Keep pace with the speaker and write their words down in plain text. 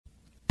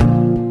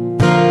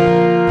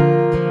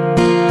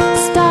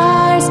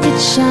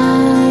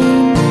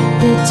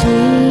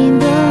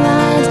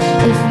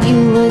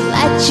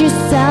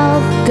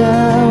yourself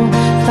go.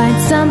 Find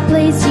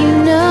someplace you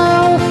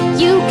know.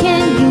 You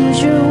can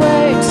use your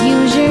words,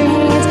 use your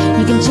hands.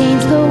 You can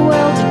change the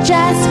world or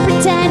just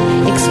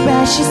pretend.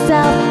 Express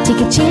yourself, take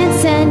a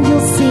chance and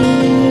you'll see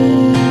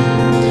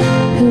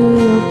who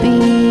you'll be.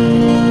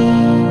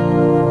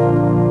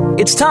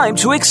 It's time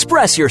to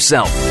express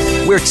yourself,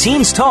 where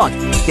teens talk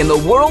and the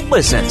world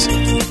listens.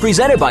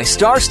 Presented by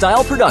Star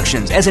Style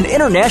Productions as an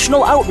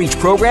international outreach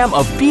program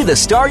of Be the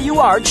Star You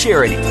Are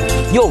charity.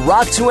 You'll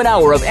rock to an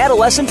hour of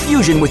adolescent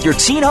fusion with your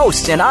teen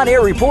hosts and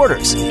on-air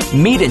reporters.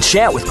 Meet and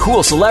chat with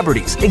cool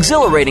celebrities,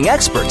 exhilarating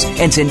experts,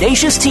 and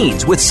tenacious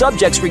teens with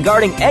subjects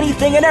regarding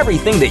anything and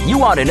everything that you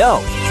want to know.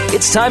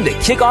 It's time to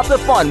kick off the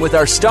fun with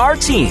our star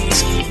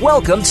teens.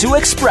 Welcome to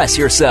Express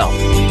Yourself.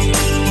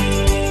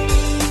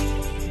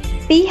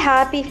 Be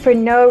happy for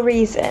no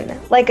reason,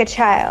 like a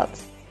child.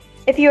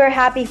 If you are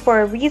happy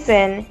for a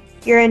reason,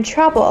 you're in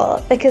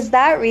trouble because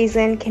that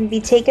reason can be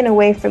taken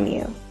away from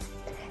you.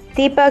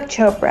 Deepak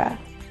Chopra.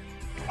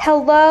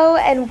 Hello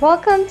and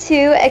welcome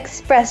to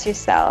Express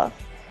Yourself.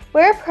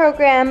 We're a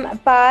program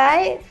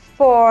by,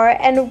 for,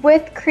 and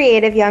with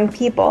creative young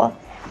people,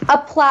 a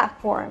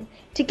platform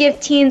to give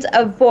teens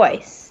a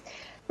voice,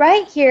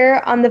 right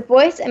here on the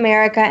Voice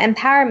America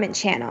Empowerment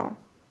Channel.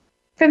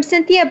 From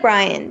Cynthia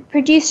Brian,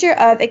 producer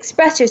of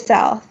Express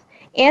Yourself,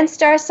 and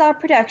Star Style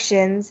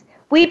Productions,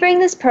 we bring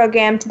this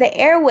program to the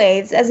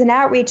airwaves as an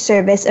outreach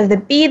service of the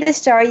Be the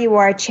Star You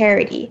Are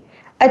charity,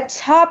 a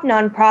top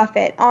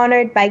nonprofit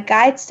honored by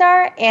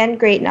GuideStar and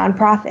great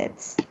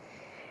nonprofits.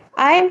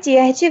 I am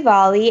Diya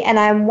Hituvalli, and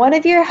I'm one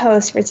of your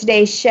hosts for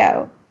today's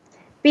show.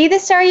 Be the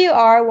Star You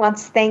Are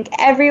wants to thank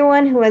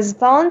everyone who has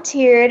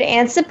volunteered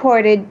and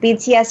supported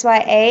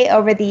BTSYA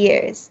over the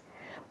years.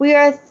 We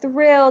are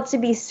thrilled to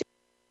be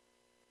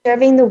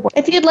serving the world.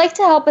 If you'd like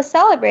to help us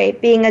celebrate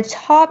being a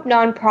top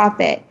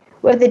nonprofit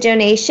with a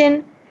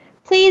donation,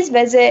 please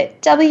visit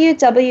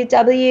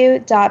www.btsya.org.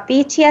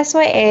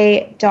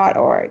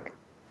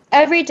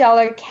 Every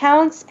dollar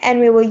counts, and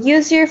we will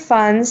use your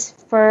funds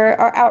for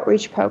our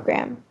outreach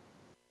program.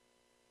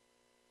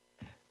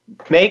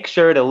 Make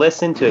sure to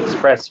listen to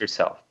Express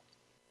Yourself,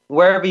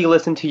 wherever you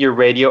listen to your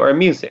radio or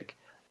music.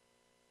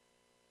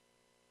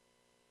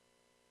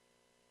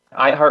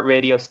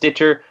 iHeartRadio,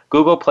 Stitcher,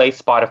 Google Play,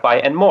 Spotify,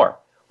 and more.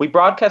 We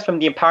broadcast from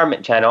the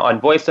Empowerment Channel on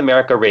Voice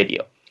America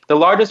Radio, the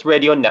largest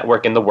radio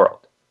network in the world.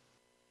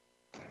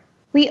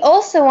 We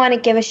also want to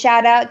give a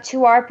shout out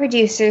to our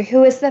producer,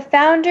 who is the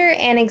founder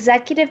and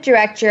executive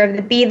director of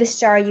the Be the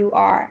Star You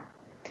Are.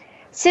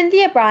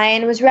 Cynthia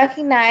Brian was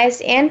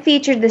recognized and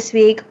featured this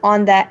week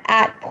on the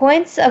At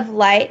Points of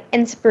Light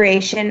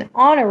Inspiration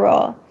Honor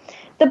Roll.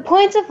 The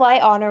Points of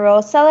Light Honor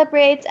Roll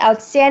celebrates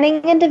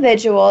outstanding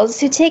individuals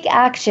who take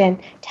action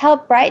to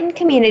help brighten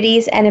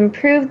communities and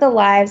improve the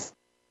lives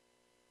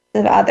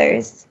of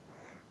others.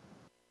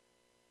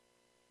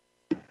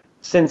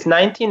 Since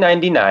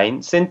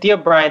 1999, Cynthia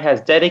Brian has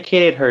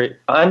dedicated her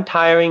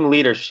untiring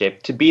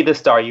leadership to Be the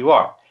Star You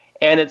Are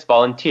and its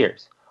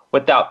volunteers,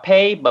 without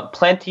pay but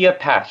plenty of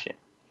passion.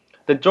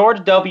 The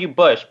George W.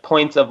 Bush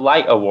Points of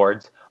Light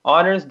Awards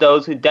honors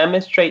those who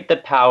demonstrate the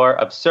power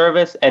of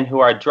service and who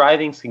are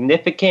driving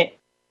significant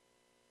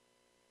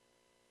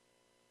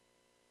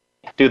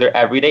through their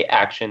everyday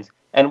actions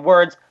and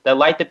words that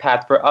light the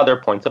path for other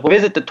points of light.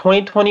 Visit the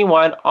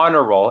 2021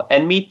 Honor Roll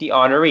and meet the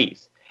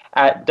honorees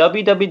at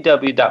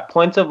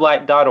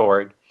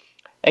www.pointsoflight.org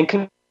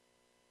and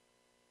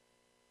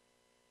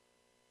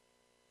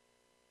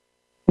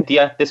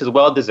Cynthia, this is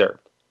well deserved.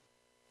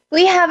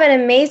 We have an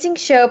amazing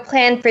show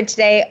planned for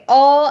today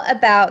all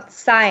about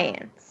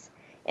science.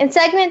 In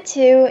segment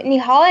 2,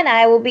 Nihal and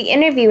I will be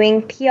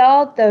interviewing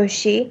Payal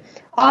Doshi,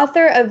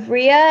 author of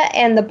Rea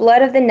and the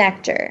Blood of the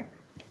Nectar.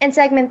 In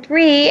segment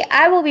 3,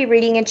 I will be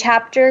reading a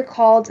chapter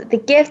called The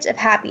Gift of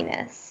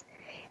Happiness.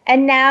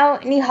 And now,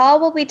 Nihal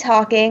will be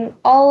talking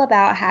all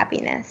about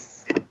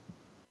happiness.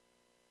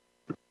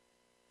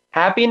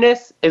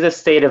 Happiness is a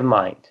state of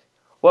mind.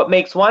 What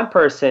makes one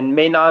person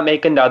may not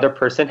make another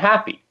person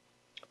happy.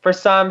 For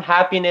some,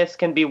 happiness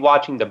can be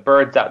watching the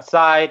birds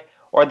outside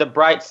or the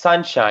bright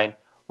sunshine,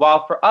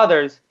 while for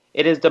others,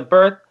 it is the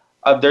birth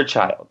of their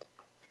child.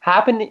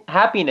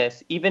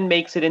 Happiness even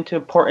makes it into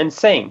important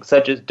sayings,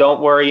 such as don't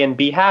worry and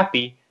be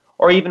happy,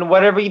 or even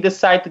whatever you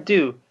decide to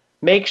do,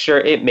 make sure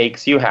it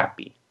makes you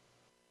happy.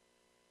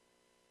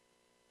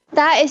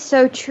 That is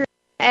so true.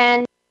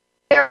 And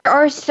there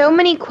are so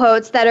many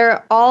quotes that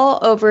are all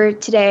over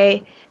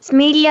today. It's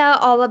media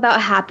all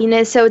about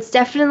happiness, so it's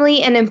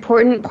definitely an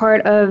important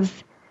part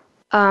of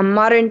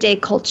modern day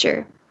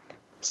culture.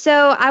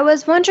 So I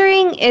was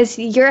wondering, is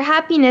your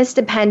happiness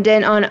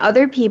dependent on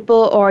other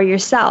people or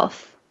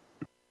yourself?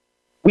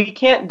 We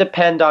can't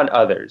depend on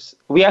others.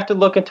 We have to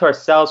look into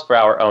ourselves for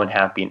our own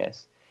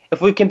happiness. If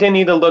we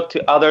continue to look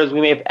to others,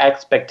 we may have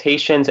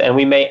expectations and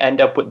we may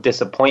end up with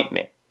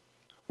disappointment.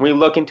 When we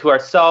look into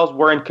ourselves,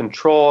 we're in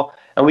control,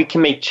 and we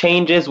can make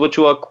changes which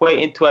will equate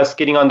into us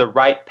getting on the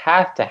right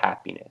path to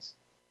happiness.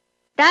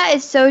 That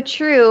is so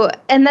true.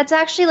 And that's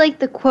actually like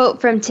the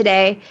quote from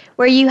today,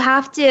 where you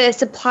have to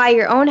supply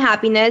your own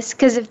happiness,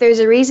 because if there's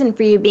a reason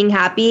for you being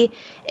happy,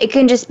 it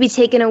can just be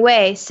taken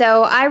away.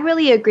 So I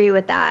really agree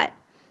with that.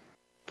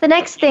 The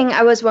next thing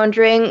I was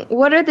wondering,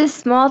 what are the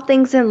small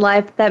things in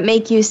life that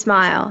make you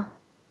smile?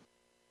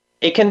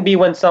 It can be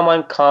when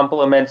someone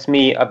compliments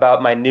me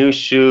about my new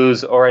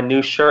shoes or a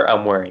new shirt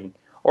I'm wearing.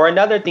 Or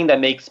another thing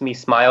that makes me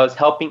smile is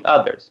helping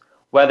others,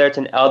 whether it's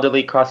an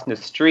elderly crossing the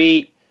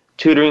street,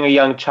 tutoring a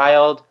young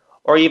child,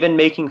 or even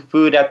making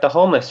food at the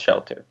homeless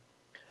shelter.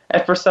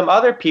 And for some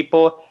other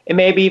people, it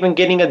may be even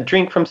getting a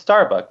drink from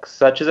Starbucks,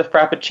 such as a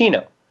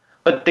Frappuccino.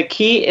 But the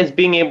key is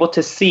being able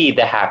to see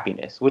the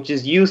happiness, which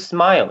is you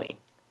smiling.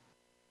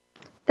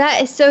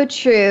 That is so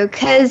true,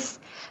 because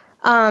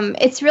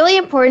it's really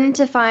important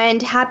to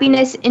find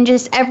happiness in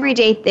just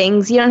everyday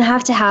things. You don't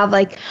have to have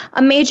like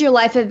a major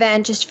life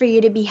event just for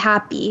you to be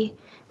happy.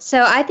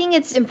 So I think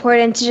it's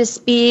important to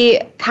just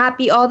be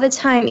happy all the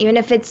time, even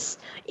if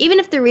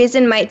the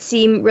reason might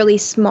seem really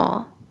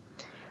small.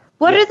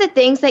 What are the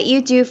things that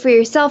you do for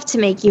yourself to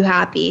make you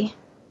happy?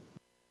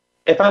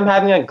 If I'm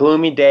having a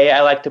gloomy day,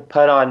 I like to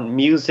put on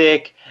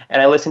music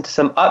and I listen to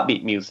some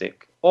upbeat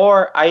music.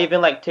 Or I even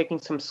like taking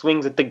some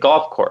swings at the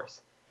golf course.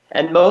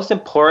 And most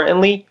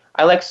importantly,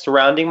 I like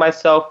surrounding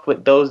myself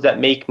with those that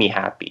make me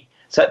happy,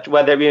 such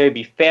whether it may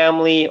be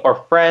family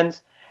or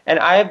friends. And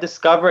I have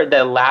discovered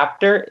that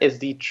laughter is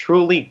the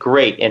truly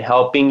great in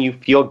helping you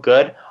feel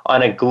good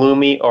on a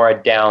gloomy or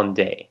a down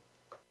day.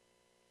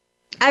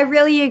 I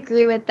really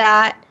agree with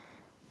that.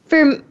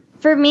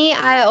 For me,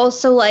 I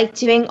also like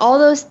doing all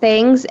those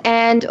things.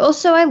 And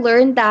also I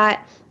learned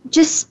that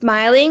just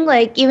smiling,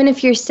 like even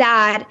if you're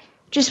sad,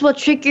 just will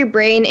trick your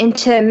brain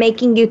into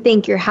making you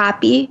think you're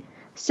happy.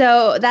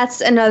 So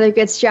that's another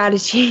good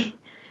strategy.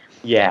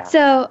 Yeah.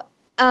 So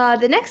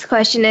the next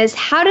question is,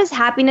 how does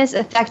happiness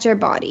affect our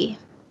body?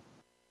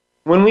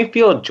 When we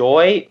feel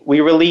joy,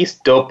 we release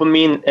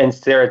dopamine and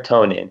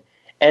serotonin.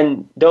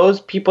 And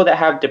those people that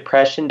have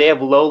depression, they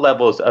have low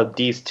levels of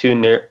these two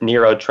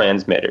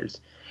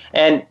neurotransmitters.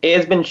 And it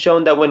has been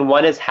shown that when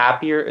one is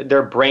happier,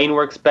 their brain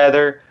works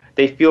better,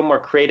 they feel more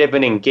creative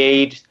and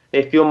engaged,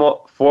 they feel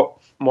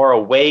more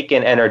awake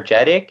and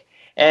energetic.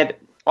 And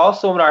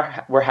also when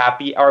we're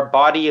happy, our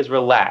body is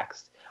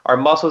relaxed. Our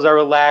muscles are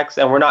relaxed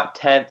and we're not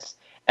tense.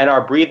 And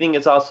our breathing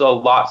is also a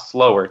lot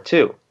slower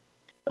too.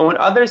 And when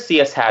others see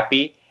us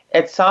happy,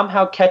 it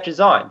somehow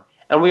catches on.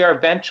 And we are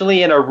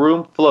eventually in a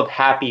room full of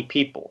happy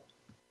people.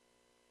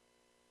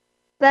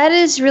 That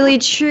is really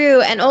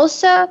true. And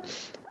also,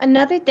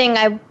 another thing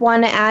I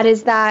want to add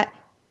is that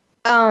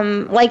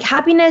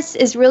happiness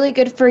is really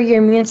good for your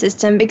immune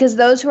system, because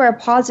those who are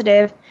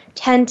positive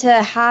tend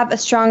to have a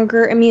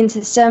stronger immune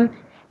system,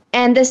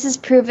 and this is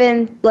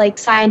proven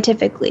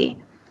scientifically.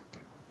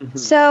 Mm-hmm.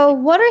 So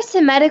what are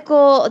some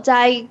medical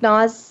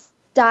diagnoses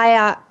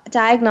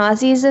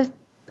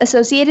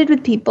associated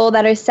with people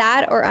that are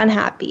sad or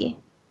unhappy?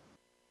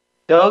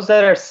 Those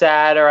that are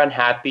sad or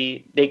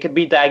unhappy, they could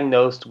be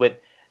diagnosed with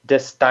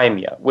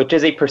dysthymia, which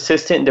is a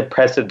persistent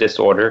depressive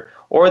disorder,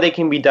 or they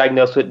can be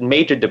diagnosed with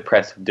major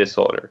depressive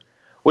disorder,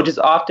 which is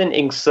often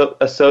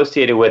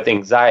associated with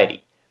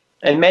anxiety.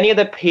 And many of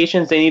the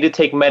patients, they need to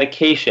take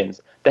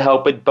medications to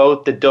help with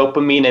both the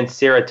dopamine and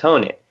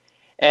serotonin.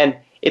 And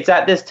it's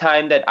at this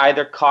time that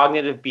either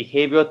cognitive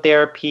behavioral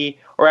therapy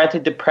or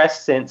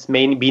antidepressants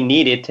may be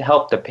needed to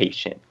help the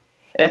patient.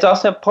 And it's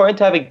also important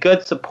to have a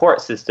good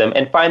support system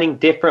and finding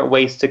different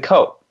ways to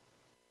cope.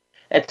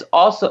 It's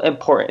also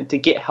important to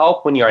get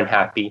help when you're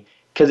unhappy,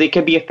 because it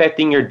could be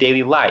affecting your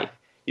daily life.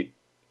 It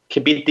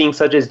could be things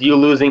such as you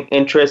losing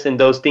interest in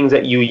those things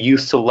that you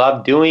used to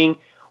love doing,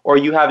 or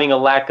you having a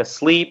lack of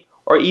sleep,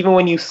 or even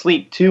when you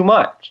sleep too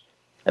much.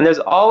 And there's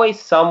always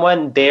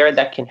someone there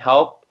that can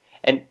help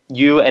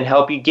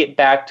help you get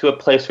back to a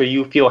place where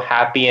you feel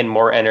happy and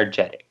more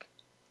energetic.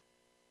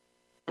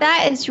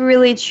 That is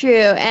really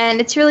true, and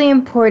it's really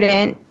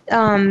important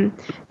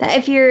that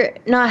if you're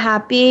not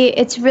happy,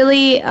 it's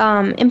really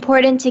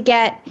important to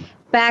get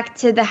back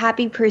to the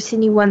happy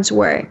person you once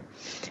were.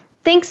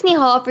 Thanks,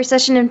 Nihal, for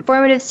such an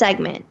informative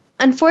segment.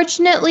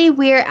 Unfortunately,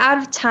 we are out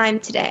of time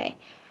today.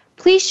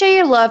 Please show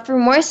your love for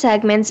more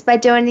segments by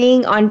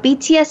donating on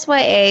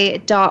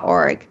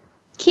btsya.org.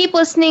 Keep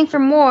listening for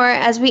more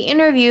as we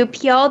interview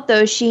Payal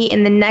Doshi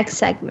in the next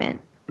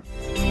segment.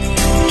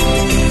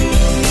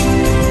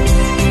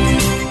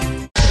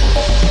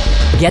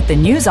 Get the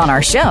news on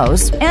our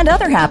shows and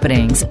other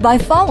happenings by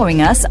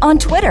following us on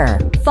Twitter.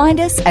 Find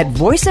us at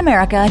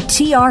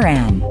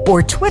VoiceAmericaTRN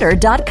or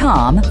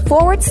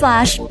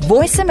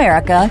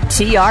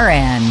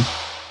twitter.com/VoiceAmericaTRN.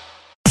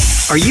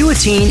 Are you a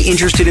teen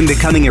interested in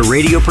becoming a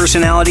radio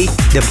personality?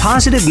 The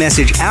Positive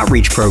Message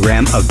Outreach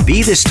Program of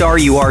Be the Star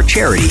You Are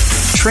charity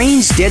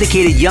trains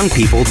dedicated young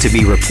people to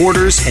be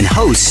reporters and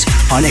hosts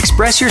on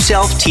Express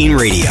Yourself Teen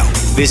Radio.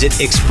 Visit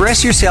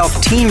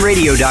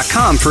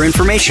ExpressYourselfTeenRadio.com for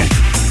information.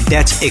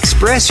 That's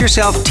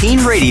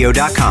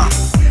ExpressYourselfTeenRadio.com.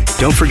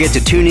 Don't forget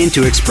to tune in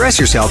to Express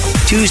Yourself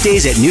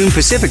Tuesdays at noon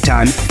Pacific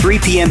Time, 3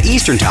 p.m.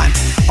 Eastern Time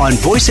on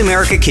Voice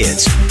America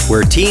Kids,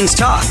 where teens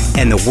talk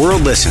and the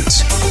world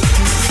listens.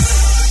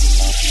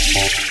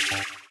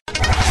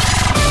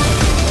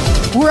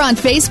 We're on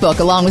Facebook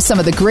along with some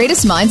of the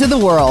greatest minds of the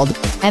world,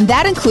 and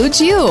that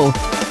includes you.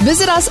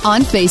 Visit us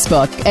on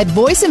Facebook at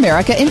Voice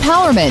America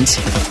Empowerment.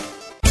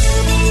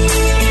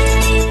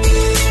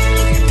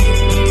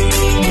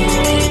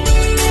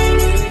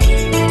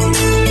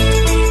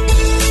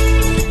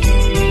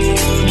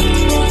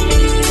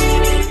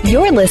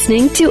 You're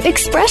listening to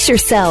Express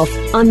Yourself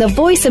on the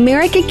Voice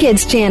America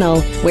Kids channel,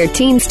 where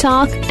teens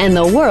talk and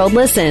the world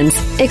listens.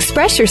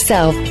 Express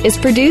Yourself is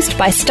produced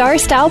by Star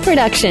Style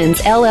Productions,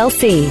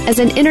 LLC, as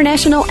an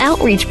international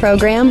outreach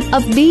program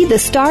of Be the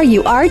Star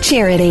You Are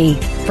charity.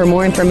 For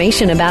more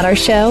information about our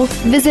show,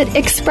 visit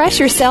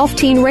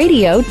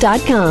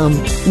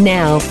ExpressYourselfTeenRadio.com.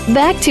 Now,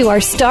 back to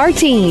our star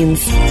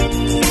teens.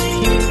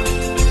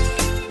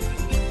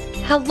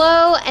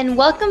 Hello, and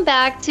welcome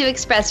back to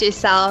Express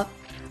Yourself.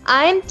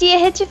 I'm Diya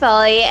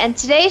Hituvalli, and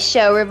today's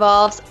show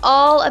revolves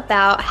all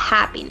about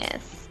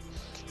happiness.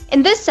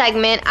 In this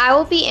segment, I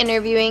will be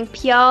interviewing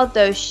Payal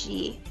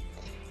Doshi.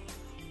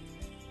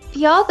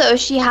 Payal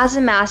Doshi has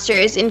a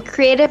master's in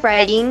creative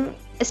writing,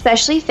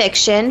 especially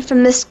fiction,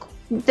 from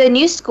the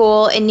New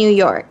School in New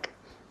York.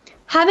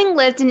 Having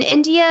lived in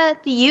India,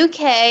 the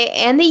UK,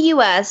 and the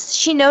US,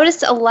 she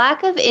noticed a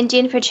lack of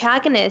Indian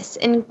protagonists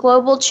in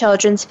global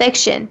children's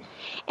fiction,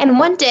 and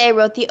one day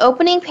wrote the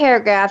opening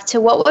paragraph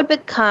to what would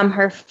become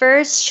her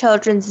first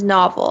children's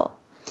novel.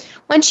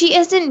 When she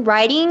isn't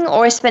writing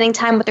or spending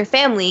time with her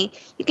family,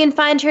 you can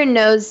find her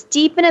nose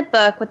deep in a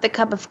book with a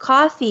cup of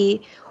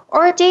coffee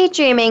or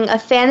daydreaming of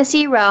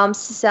fantasy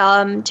realms to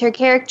send her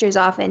characters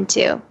off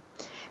into.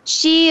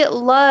 She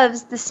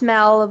loves the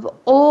smell of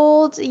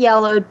old,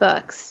 yellowed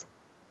books.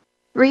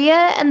 Rea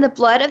and the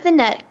Blood of the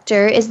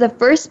Nectar is the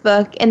first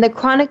book in the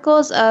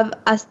Chronicles of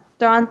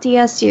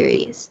Astranthia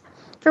series.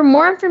 For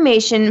more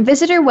information,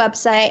 visit her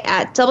website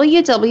at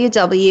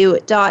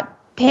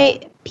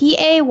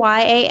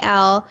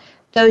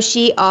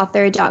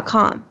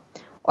www.payaldoshi.com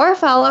or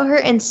follow her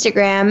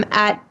Instagram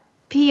at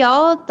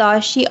Payal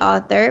Doshi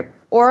Author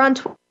or on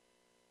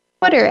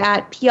Twitter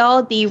at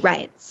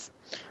PayalDWrites.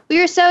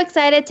 We are so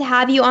excited to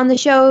have you on the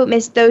show,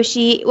 Ms.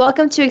 Doshi.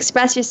 Welcome to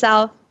Express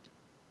Yourself.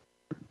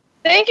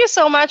 Thank you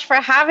so much for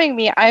having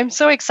me. I'm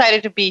so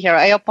excited to be here.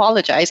 I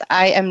apologize.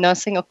 I am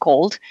nursing a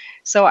cold,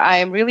 so I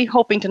am really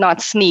hoping to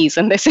not sneeze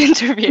in this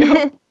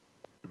interview.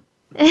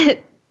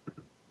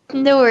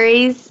 No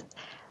worries.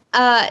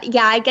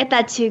 Yeah, I get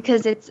that too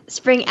because it's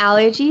spring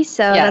allergy,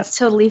 so That's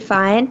totally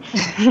fine.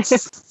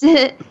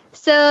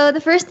 So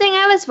the first thing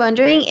I was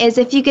wondering is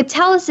if you could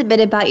tell us a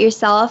bit about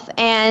yourself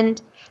and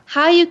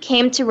how you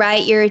came to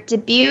write your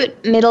debut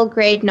middle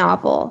grade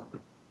novel,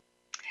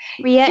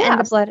 Rea and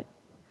the Blood.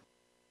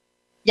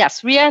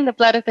 Yes, Rea and the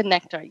Blood of the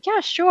Nectar. Yeah,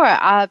 sure.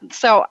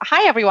 So,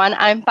 hi everyone.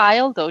 I'm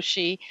Payal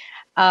Doshi.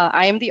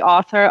 I am the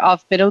author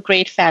of middle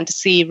grade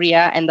fantasy Rea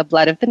and the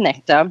Blood of the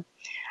Nectar.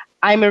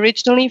 I'm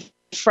originally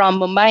from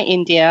Mumbai,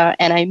 India,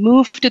 and I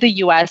moved to the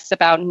US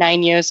about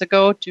 9 years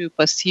ago to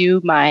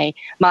pursue my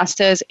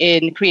master's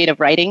in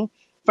creative writing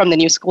from the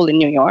New School in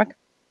New York.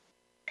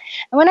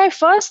 And when I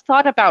first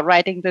thought about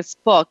writing this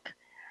book,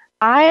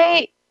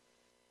 I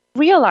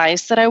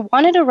realized that I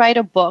wanted to write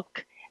a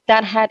book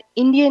that had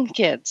Indian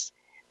kids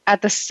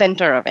at the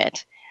center of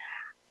it.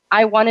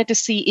 I wanted to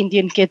see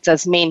Indian kids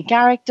as main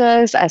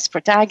characters, as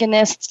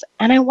protagonists,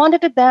 and I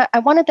wanted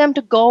them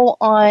to go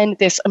on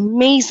this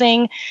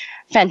amazing,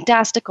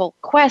 fantastical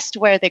quest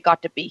where they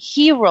got to be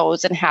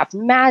heroes and have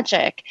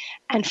magic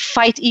and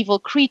fight evil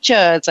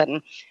creatures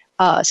and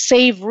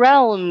save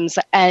realms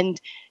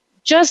and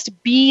just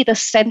be the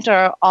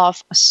center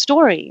of a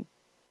story.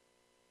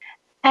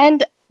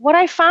 And what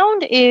I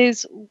found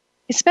is,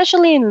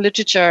 especially in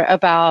literature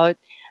about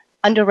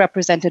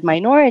underrepresented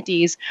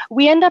minorities,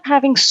 we end up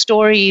having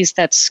stories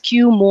that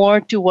skew more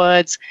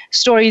towards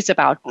stories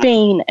about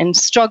pain and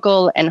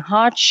struggle and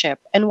hardship.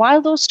 And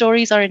while those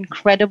stories are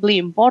incredibly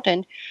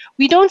important,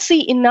 we don't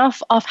see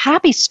enough of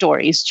happy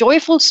stories,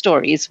 joyful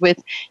stories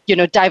with,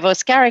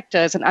 diverse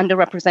characters and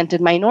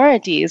underrepresented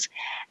minorities.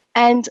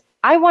 And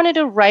I wanted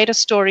to write a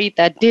story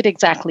that did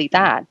exactly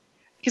that,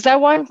 because I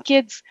want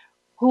kids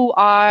who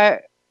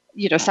are,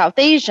 South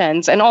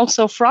Asians and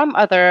also from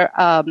other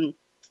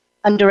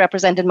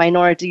underrepresented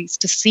minorities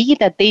to see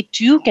that they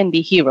too can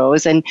be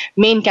heroes and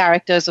main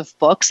characters of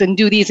books and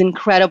do these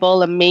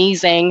incredible,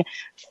 amazing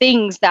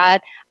things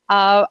that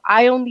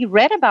I only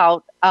read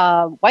about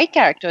white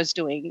characters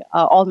doing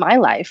all my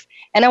life.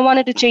 And I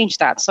wanted to change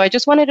that. So I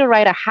just wanted to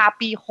write a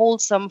happy,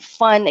 wholesome,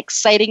 fun,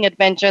 exciting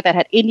adventure that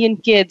had Indian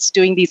kids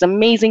doing these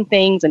amazing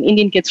things and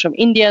Indian kids from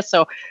India.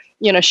 So,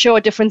 show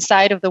a different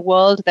side of the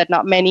world that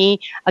not many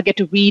get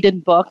to read in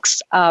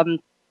books.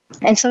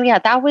 And so,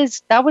 that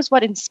was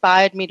what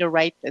inspired me to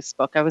write this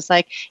book. I was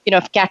like,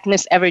 if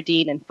Katniss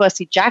Everdeen and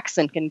Percy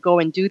Jackson can go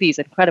and do these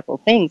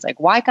incredible things, like,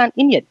 why can't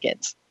Indian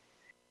kids?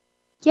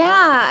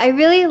 Yeah, I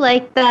really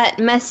like that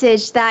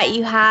message that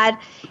you had,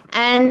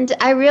 and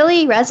I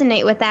really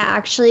resonate with that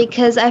actually,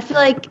 because I feel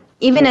like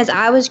even as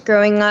I was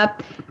growing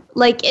up,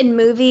 like in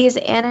movies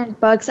and in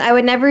books, I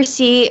would never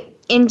see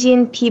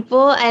Indian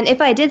people, and if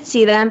I did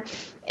see them,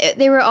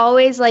 they were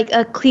always like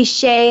a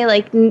cliche,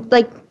 like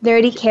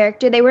nerdy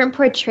character. They weren't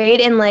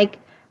portrayed in like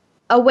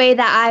a way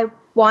that I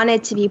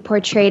wanted to be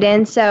portrayed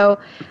in. So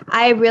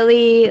I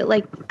really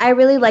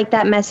like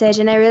that message,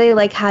 and I really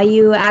like how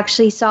you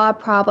actually saw a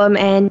problem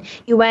and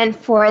you went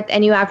forth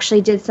and you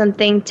actually did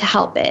something to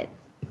help it.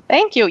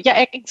 Thank you.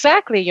 Yeah,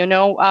 exactly.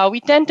 We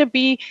tend to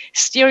be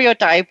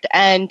stereotyped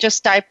and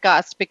just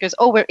typecast because,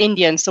 we're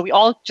Indian, so we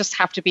all just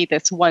have to be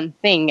this one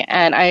thing.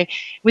 And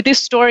with this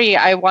story,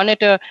 I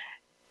wanted to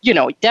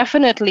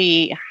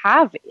definitely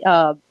have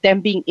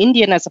them being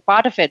Indian as a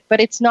part of it, but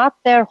it's not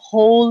their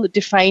whole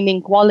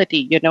defining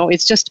quality,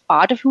 it's just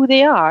part of who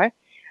they are.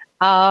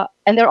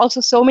 And there are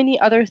also so many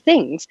other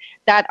things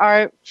that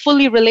are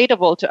fully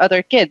relatable to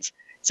other kids.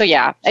 So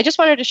yeah, I just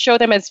wanted to show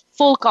them as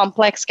full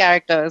complex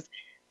characters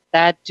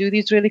that do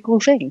these really cool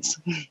things.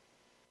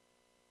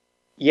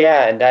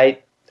 Yeah, and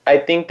I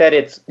think that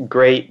it's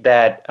great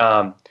that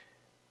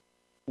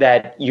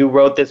that you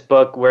wrote this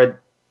book where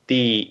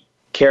the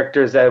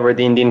characters that were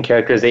the Indian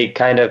characters, they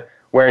kind of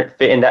weren't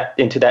fit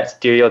into that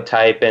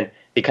stereotype, and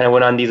they kind of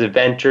went on these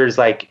adventures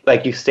like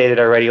you stated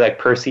already, like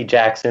Percy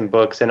Jackson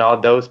books and all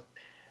those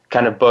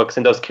kind of books,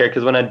 and those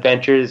characters went on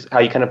adventures, how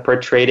you kind of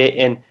portrayed it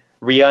in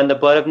Rea and the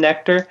Blood of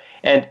Nectar.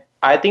 And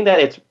I think that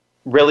it's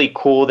really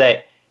cool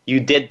that you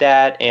did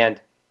that. And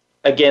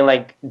again,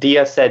 like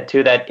Diya said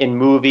too, that in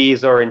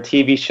movies or in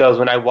TV shows,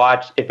 when I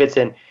watch, if it's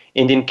an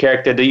Indian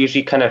character, they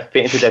usually kind of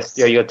fit into that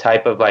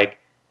stereotype of like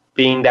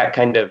being that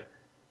kind of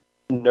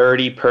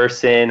nerdy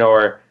person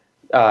or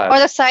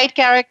the side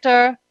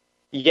character.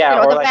 Yeah,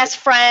 or the like, best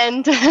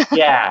friend.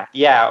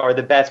 yeah, or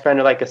the best friend,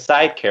 or like a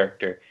side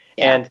character.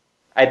 Yeah. And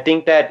I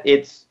think that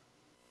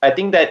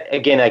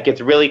again, like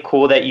it's really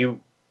cool that you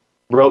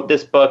wrote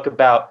this book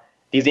about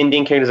these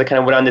Indian characters that kind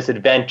of went on this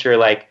adventure,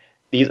 like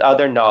these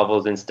other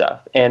novels and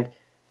stuff. And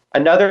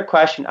another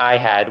question I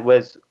had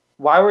was,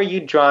 why were you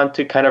drawn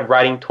to kind of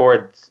writing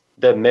towards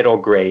the middle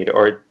grade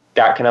or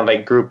that kind of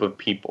like group of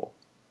people?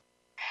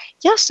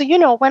 Yeah, so,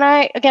 when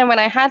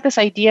I had this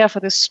idea for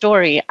this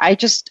story, I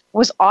just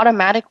was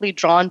automatically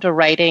drawn to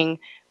writing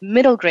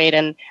middle grade,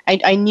 and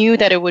I knew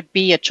that it would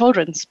be a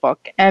children's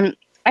book. And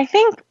I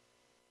think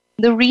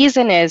the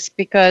reason is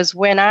because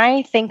when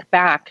I think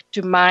back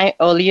to my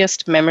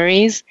earliest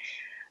memories,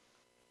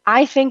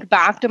 I think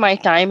back to my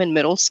time in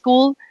middle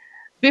school.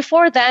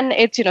 Before then,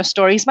 it's,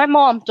 stories my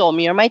mom told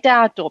me or my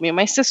dad told me or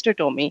my sister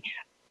told me.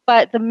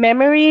 But the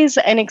memories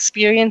and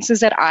experiences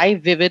that I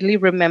vividly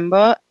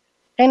remember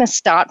kind of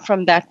start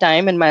from that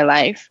time in my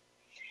life.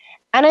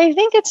 And I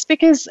think it's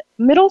because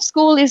middle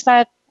school is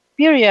that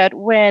period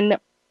when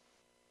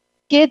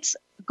kids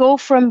go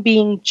from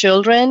being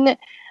children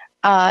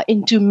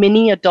into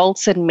mini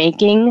adults in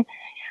making.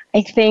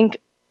 I think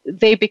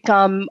they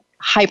become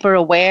hyper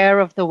aware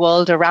of the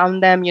world around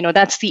them.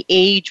 That's the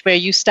age where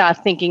you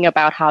start thinking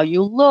about how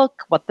you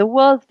look, what the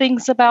world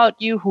thinks about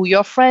you, who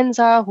your friends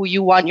are, who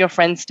you want your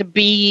friends to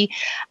be.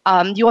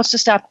 You also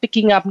start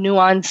picking up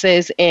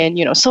nuances in,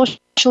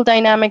 social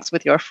dynamics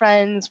with your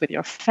friends, with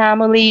your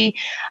family.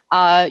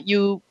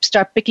 You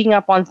start picking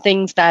up on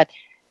things that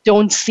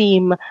don't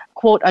seem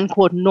quote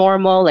unquote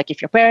normal, like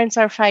if your parents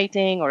are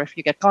fighting or if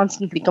you get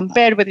constantly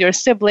compared with your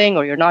sibling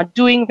or you're not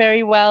doing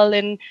very well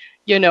in,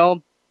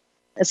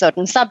 a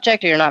certain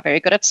subject, or you're not very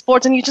good at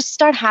sports, and you just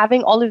start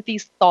having all of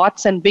these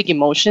thoughts and big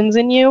emotions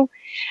in you.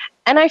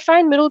 And I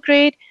find middle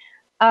grade,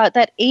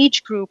 that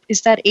age group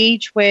is that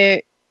age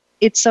where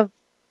it's a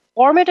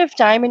formative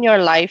time in your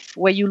life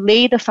where you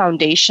lay the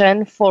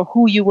foundation for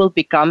who you will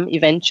become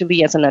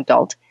eventually as an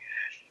adult.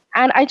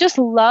 And I just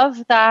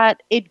love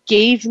that it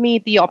gave me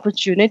the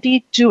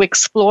opportunity to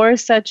explore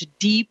such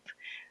deep,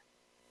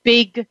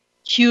 big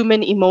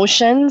human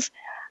emotions.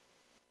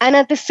 And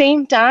at the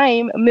same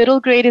time, middle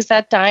grade is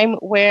that time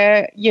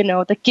where,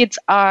 the kids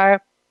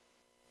are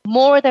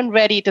more than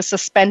ready to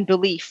suspend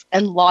belief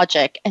and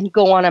logic and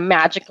go on a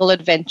magical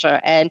adventure.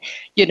 And,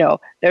 there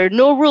are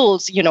no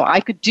rules.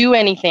 I could do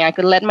anything. I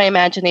could let my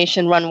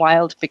imagination run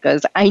wild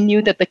because I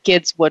knew that the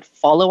kids would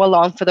follow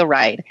along for the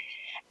ride.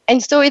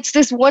 And so it's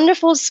this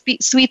wonderful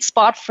sweet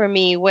spot for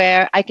me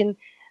where I can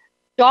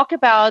talk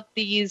about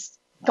these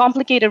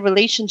complicated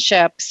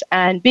relationships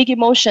and big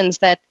emotions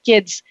that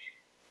kids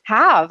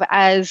have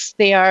as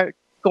they are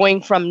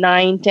going from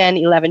 9, 10,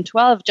 11,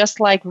 12, just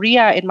like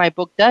Rea in my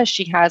book does.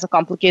 She has a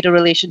complicated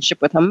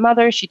relationship with her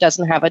mother. She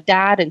doesn't have a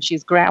dad, and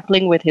she's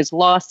grappling with his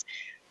loss.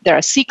 There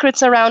are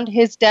secrets around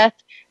his death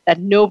that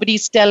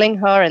nobody's telling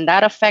her, and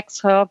that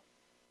affects her.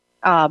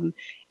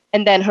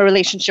 And then her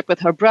relationship with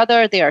her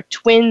brother. They are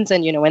twins,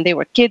 and, when they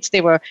were kids,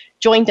 they were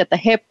joined at the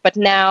hip. But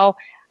now,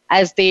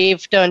 as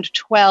they've turned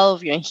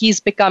 12, he's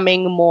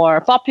becoming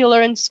more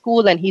popular in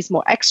school and he's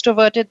more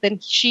extroverted than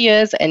she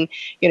is. And,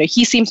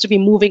 he seems to be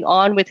moving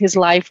on with his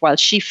life while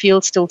she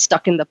feels still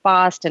stuck in the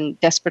past and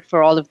desperate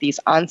for all of these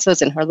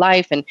answers in her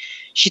life. And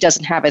she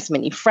doesn't have as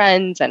many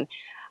friends. And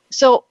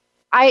so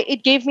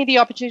it gave me the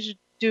opportunity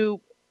to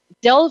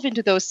delve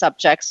into those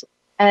subjects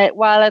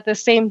while at the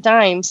same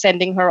time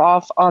sending her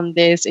off on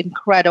this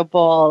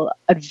incredible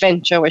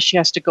adventure where she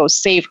has to go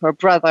save her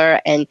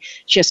brother and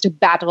she has to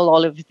battle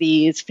all of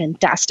these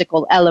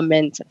fantastical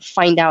elements and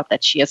find out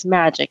that she has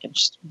magic and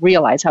just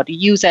realize how to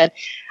use it.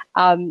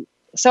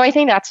 So I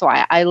think that's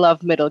why I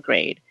love middle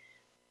grade,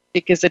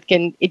 because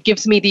it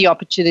gives me the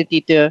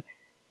opportunity to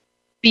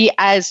be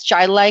as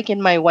childlike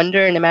in my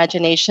wonder and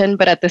imagination,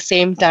 but at the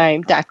same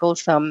time tackle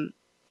some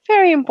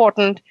very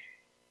important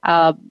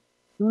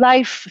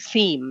life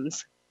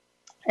themes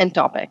and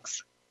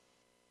topics.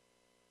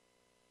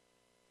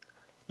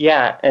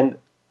 Yeah, and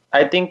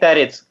I think that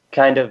it's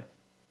kind of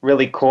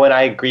really cool, and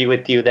I agree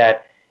with you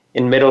that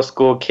in middle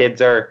school, kids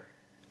are,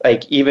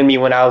 like even me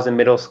when I was in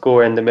middle school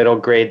or in the middle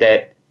grade,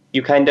 that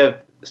you kind of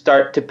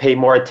start to pay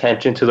more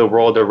attention to the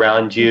world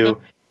around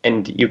you,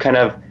 and you kind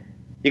of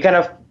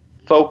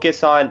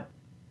focus on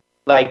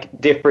like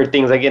different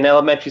things. Like in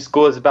elementary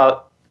school, it's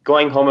about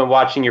going home and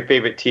watching your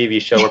favorite TV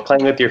show or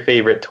playing with your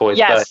favorite toys.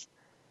 Yes.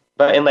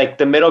 But in like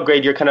the middle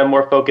grade, you're kind of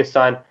more focused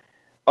on,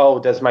 oh,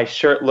 does my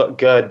shirt look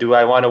good? Do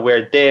I want to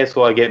wear this?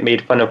 Will I get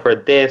made fun of for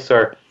this?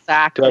 Or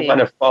exactly. Do I want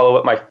to follow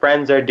what my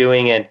friends are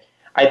doing? And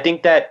I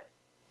think that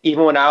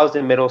even when I was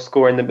in middle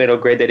school or in the middle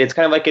grade, that it's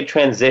kind of like a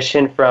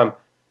transition from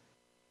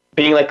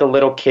being like a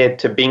little kid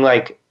to being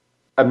like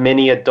a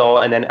mini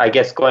adult. And then I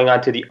guess going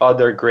on to the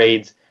other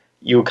grades,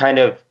 you kind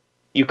of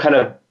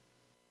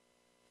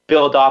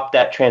build off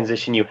that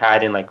transition you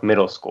had in like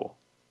middle school.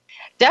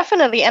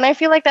 Definitely. And I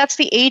feel like that's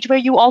the age where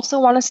you also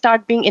want to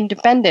start being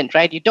independent,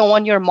 right? You don't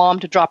want your mom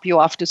to drop you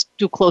off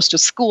too close to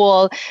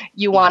school.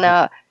 You want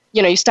to,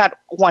 you start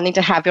wanting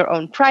to have your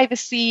own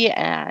privacy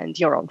and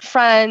your own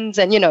friends.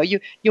 And, you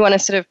want to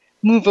sort of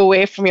move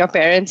away from your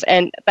parents.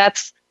 And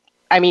that's,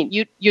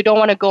 you don't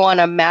want to go on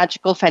a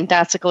magical,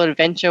 fantastical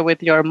adventure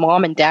with your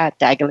mom and dad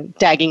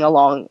tagging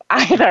along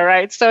either,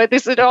 right? So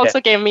it also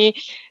gave me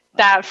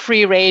that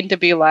free rein to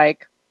be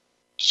like,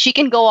 she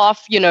can go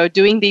off,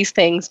 doing these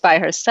things by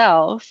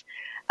herself,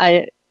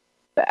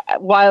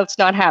 whilst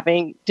not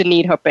having to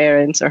need her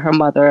parents or her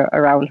mother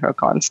around her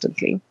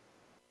constantly.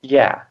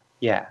 Yeah.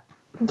 Yeah.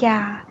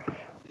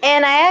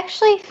 And I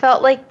actually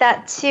felt like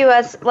that too,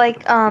 as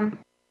like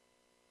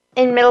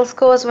in middle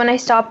school is when I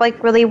stopped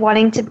like really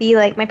wanting to be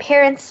like my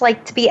parents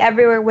like to be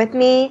everywhere with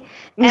me,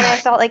 and I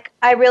felt like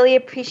I really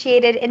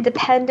appreciated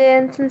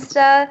independence and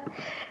stuff.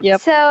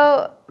 Yep.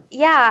 So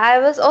yeah, I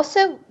was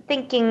also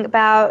thinking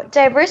about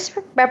diverse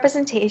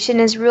representation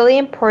is really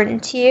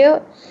important to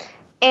you,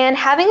 and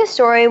having a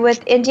story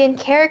with Indian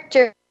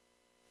characters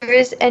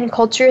and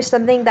culture is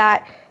something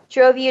that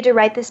drove you to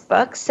write this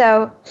book.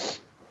 So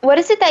what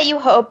is it that you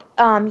hope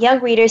young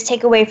readers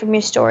take away from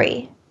your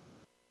story?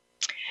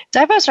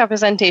 Diverse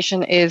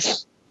representation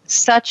is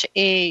such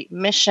a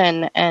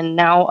mission and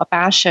now a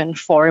passion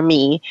for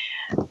me,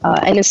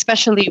 and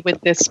especially with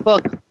this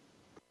book.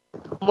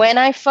 When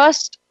I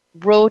first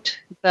wrote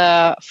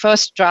the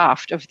first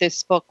draft of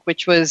this book,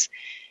 which was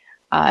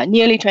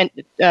nearly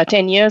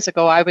 10 years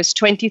ago, I was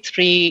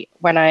 23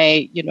 when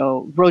I,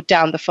 wrote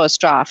down the first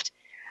draft.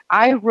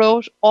 I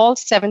wrote all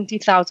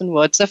 70,000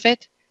 words of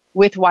it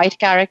with white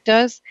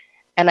characters,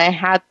 and I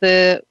had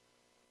the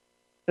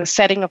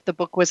setting of the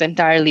book was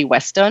entirely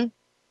Western.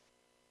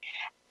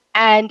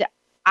 And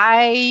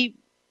I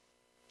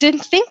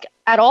didn't think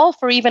at all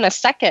for even a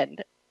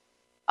second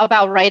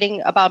about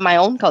writing about my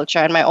own culture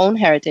and my own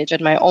heritage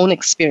and my own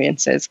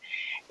experiences.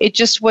 It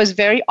just was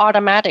very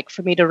automatic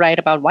for me to write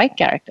about white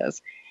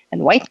characters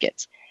and white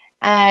kids.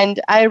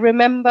 And I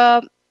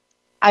remember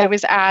I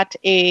was at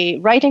a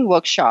writing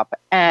workshop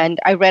and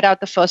I read out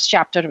the first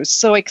chapter. I was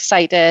so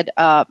excited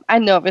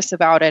and nervous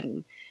about it,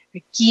 and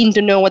keen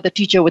to know what the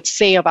teacher would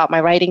say about my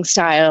writing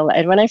style.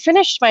 And when I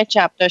finished my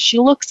chapter, she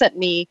looks at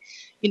me,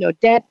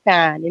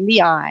 deadpan in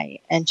the eye,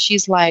 and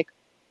she's like,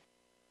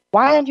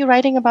 "Why aren't you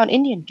writing about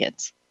Indian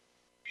kids?"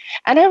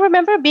 And I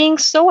remember being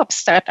so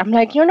upset. I'm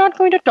like, "You're not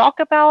going to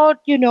talk about,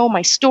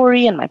 my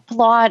story and my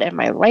plot and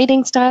my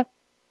writing stuff.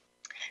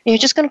 You're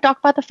just going to talk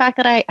about the fact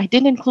that I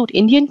didn't include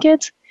Indian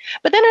kids?"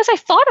 But then as I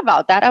thought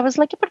about that, I was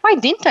like, but why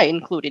didn't I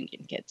include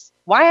Indian kids?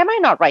 Why am I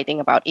not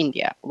writing about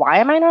India? Why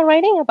am I not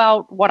writing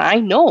about what I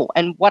know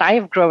and what I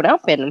have grown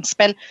up in and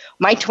spent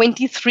my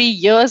 23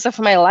 years of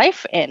my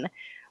life in?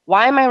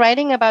 Why am I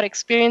writing about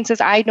experiences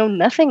I know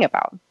nothing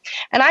about?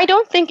 And I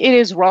don't think it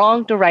is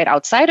wrong to write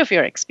outside of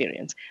your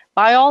experience.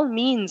 By all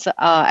means,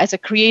 as a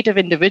creative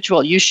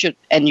individual, you should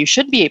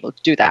be able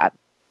to do that.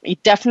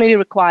 It definitely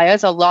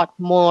requires a lot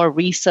more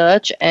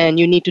research, and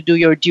you need to do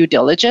your due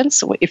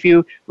diligence if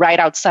you write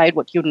outside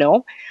what you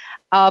know.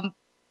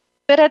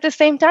 But at the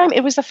same time,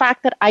 it was the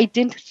fact that I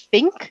didn't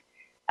think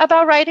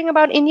about writing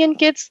about Indian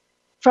kids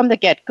from the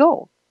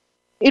get-go.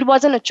 It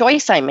wasn't a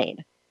choice I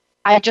made.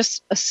 I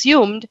just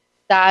assumed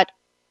that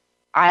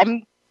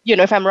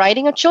if I'm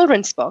writing a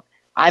children's book,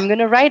 I'm going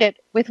to write it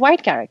with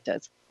white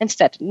characters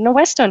instead in a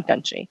Western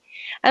country.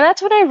 And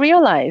that's when I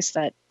realized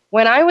that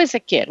when I was a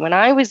kid, when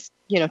I was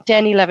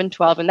 10, 11,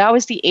 12, and that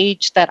was the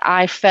age that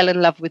I fell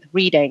in love with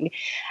reading,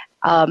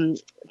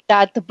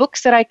 that the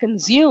books that I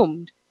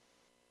consumed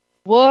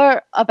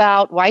were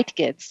about white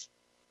kids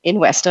in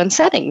Western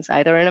settings,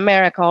 either in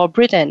America or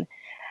Britain.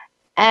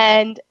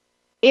 And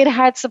it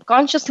had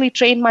subconsciously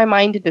trained my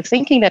mind into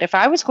thinking that if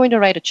I was going to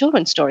write a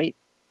children's story,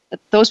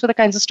 those were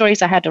the kinds of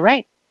stories I had to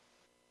write.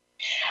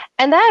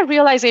 And that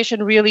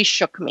realization really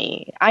shook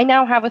me. I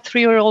now have a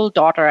 3-year-old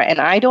daughter, and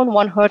I don't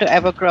want her to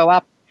ever grow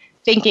up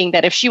thinking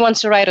that if she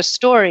wants to write a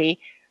story,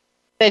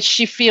 that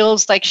she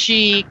feels like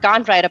she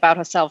can't write about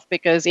herself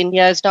because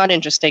India is not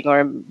interesting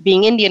or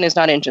being Indian is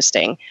not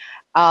interesting.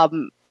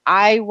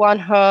 I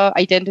want her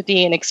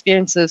identity and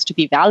experiences to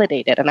be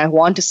validated, and I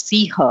want to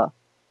see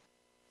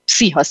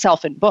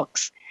herself in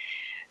books.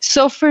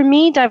 So for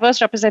me,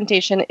 diverse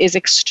representation is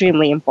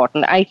extremely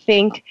important. I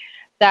think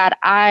that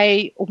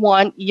I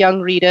want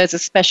young readers,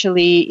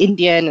 especially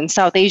Indian and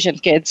South Asian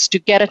kids, to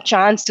get a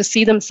chance to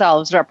see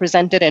themselves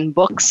represented in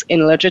books,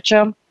 in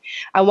literature.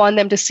 I want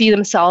them to see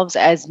themselves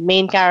as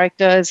main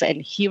characters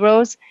and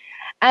heroes.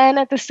 And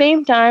at the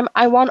same time,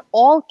 I want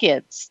all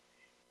kids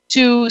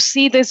to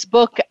see this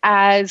book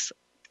as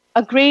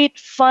a great,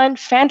 fun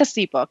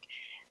fantasy book,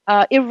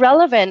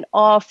 irrelevant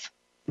of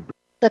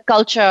the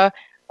culture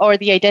or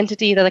the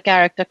identity that the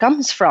character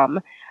comes from.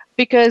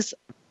 Because,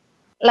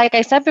 like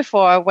I said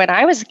before, when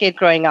I was a kid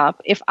growing up,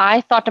 if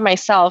I thought to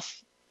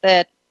myself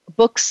that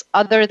books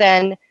other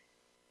than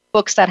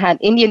books that had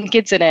Indian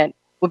kids in it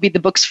would be the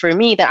books for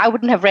me, then I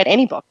wouldn't have read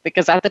any book,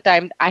 because at the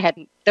time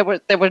there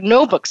were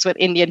no books with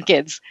Indian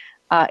kids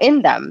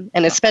in them,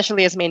 and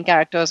especially as main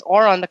characters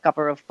or on the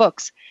cover of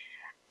books.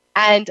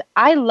 And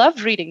I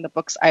loved reading the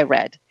books I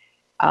read.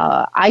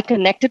 I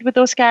connected with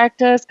those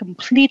characters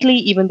completely,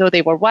 even though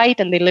they were white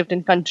and they lived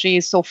in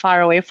countries so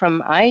far away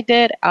from I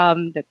did.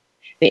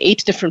 They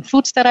ate different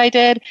foods that I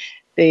did.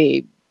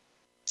 They,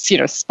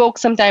 spoke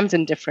sometimes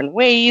in different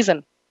ways,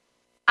 and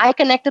I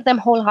connected them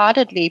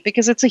wholeheartedly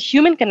because it's a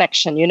human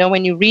connection.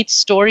 When you read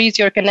stories,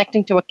 you're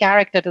connecting to a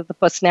character, to the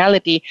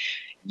personality.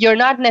 You're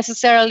not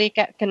necessarily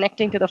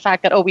connecting to the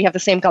fact that, we have the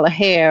same color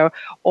hair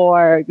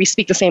or we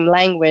speak the same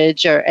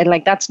language,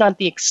 and that's not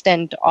the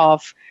extent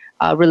of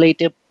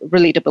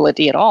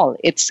relatability at all.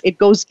 It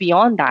goes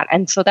beyond that.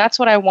 And so that's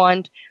what I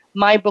want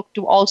my book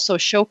to also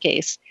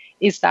showcase,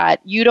 is that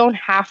you don't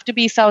have to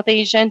be South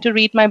Asian to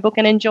read my book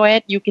and enjoy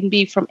it. You can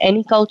be from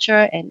any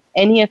culture and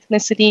any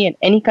ethnicity and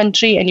any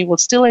country, and you will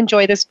still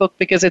enjoy this book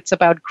because it's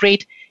about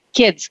great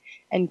kids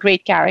and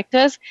great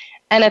characters.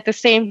 And at the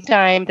same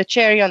time, the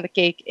cherry on the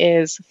cake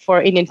is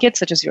for Indian kids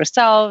such as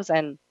yourselves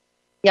and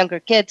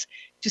younger kids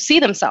to see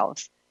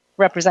themselves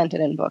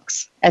represented in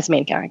books as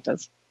main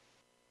characters.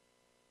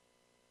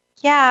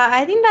 Yeah,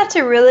 I think that's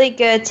a really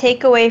good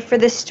takeaway for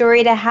the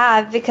story to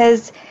have,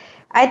 because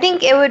I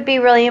think it would be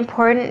really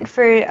important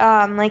for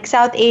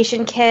South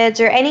Asian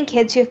kids or any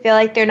kids who feel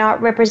like they're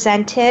not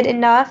represented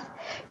enough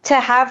to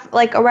have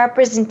a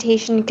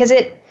representation, because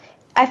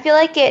I feel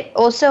like it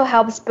also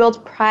helps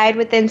build pride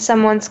within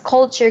someone's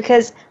culture.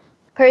 Because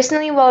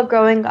personally, while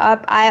growing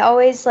up, I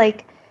always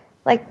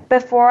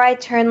before I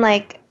turned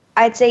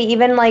I'd say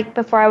even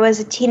before I was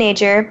a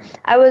teenager,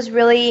 I was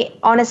really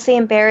honestly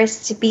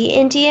embarrassed to be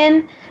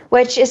Indian,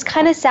 which is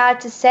kind of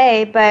sad to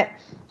say, but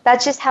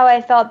that's just how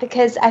I felt,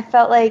 because I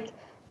felt like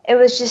it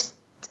was just,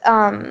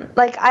 I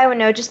don't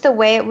know, just the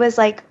way it was,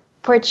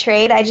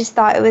 portrayed. I just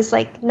thought it was,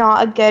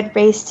 not a good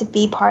race to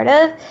be part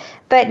of.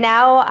 But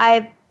now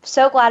I'm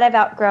so glad I've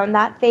outgrown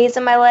that phase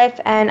in my life,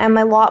 and I'm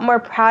a lot more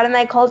proud of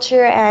my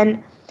culture,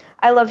 and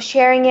I love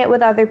sharing it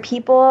with other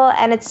people,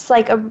 and it's,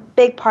 a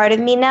big part of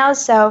me now.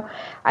 So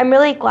I'm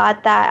really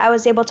glad that I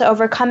was able to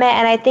overcome it,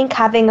 and I think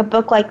having a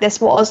book like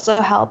this will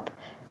also help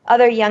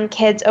other young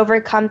kids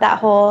overcome that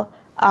whole,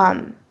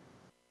 help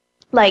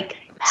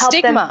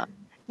stigma. them.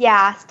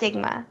 Yeah,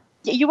 stigma.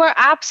 You are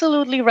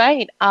absolutely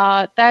right.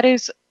 That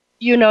is,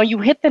 you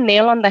hit the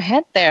nail on the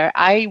head there.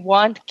 I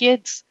want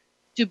kids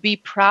to be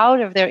proud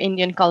of their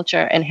Indian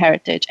culture and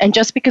heritage. And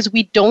just because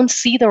we don't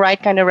see the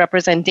right kind of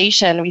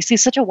representation, we see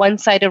such a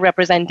one-sided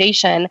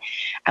representation,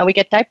 and we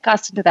get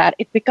typecast into that,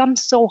 it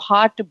becomes so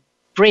hard to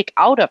break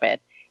out of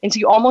it. And so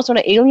you almost want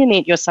to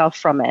alienate yourself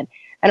from it.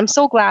 And I'm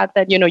so glad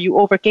that, you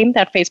overcame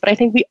that phase. But I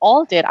think we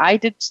all did.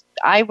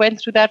 I went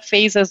through that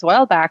phase as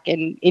well back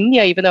in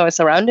India, even though I was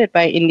surrounded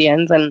by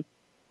Indians. And,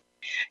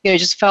 it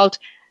just felt,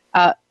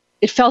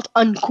 it felt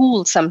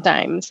uncool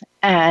sometimes.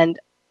 And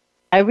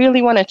I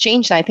really want to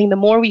change that. I think the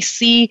more we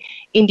see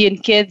Indian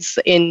kids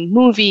in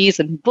movies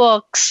and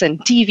books and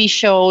TV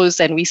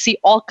shows, and we see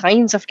all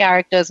kinds of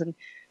characters and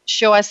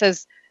show us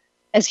as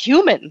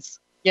humans,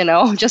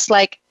 just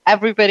like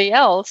everybody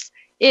else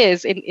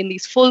is in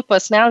these full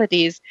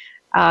personalities,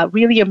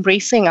 really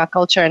embracing our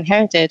culture and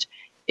heritage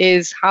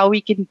is how we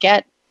can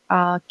get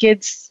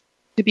kids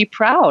to be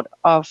proud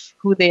of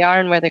who they are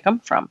and where they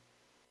come from.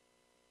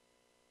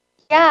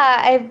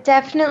 Yeah, I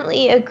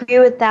definitely agree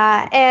with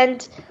that.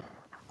 And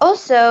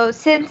also,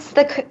 since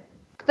the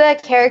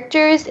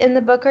characters in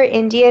the book are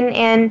Indian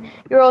and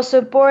you're also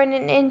born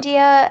in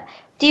India,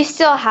 do you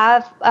still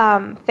have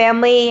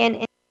family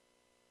in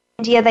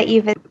India that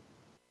you visit?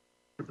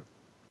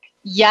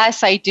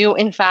 Yes, I do.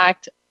 In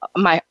fact,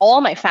 all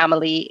my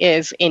family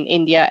is in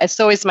India, and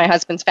so is my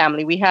husband's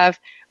family.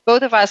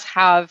 Both of us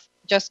have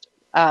just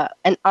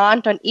an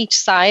aunt on each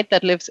side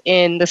that lives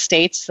in the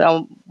States.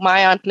 So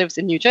my aunt lives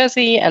in New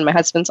Jersey, and my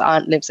husband's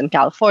aunt lives in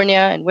California,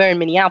 and we're in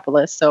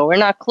Minneapolis, so we're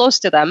not close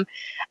to them.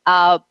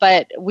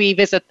 But we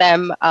visit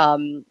them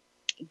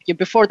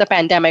before the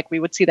pandemic. We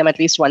would see them at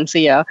least once a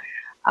year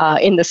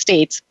in the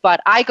States. But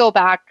I go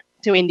back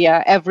to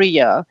India every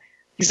year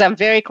because I'm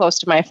very close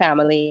to my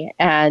family,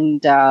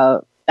 and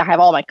I have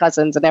all my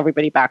cousins and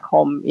everybody back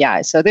home.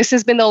 Yeah, so this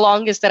has been the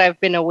longest that I've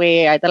been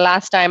away. The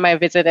last time I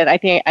visited, I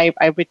think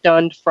I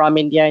returned from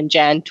India in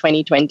Jan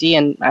 2020,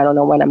 and I don't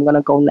know when I'm going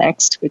to go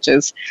next, which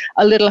is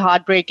a little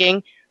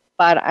heartbreaking.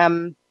 But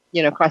I'm,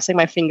 crossing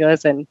my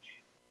fingers and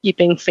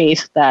keeping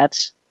faith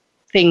that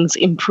things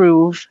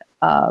improve,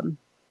 and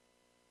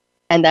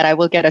that I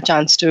will get a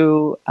chance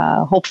to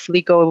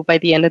hopefully go by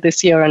the end of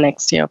this year or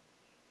next year.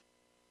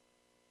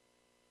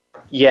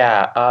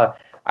 Yeah,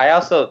 I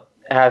also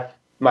have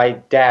my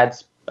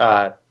dad's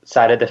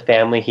side of the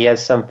family. He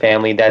has some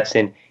family that's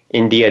in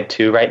India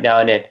too right now,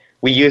 and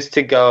we used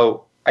to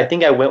go. I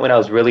think I went when I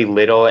was really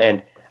little,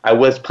 and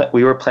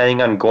we were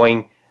planning on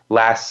going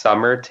last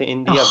summer to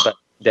India, but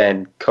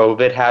then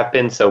COVID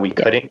happened, so we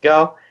couldn't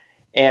go.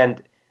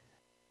 And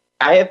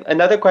I have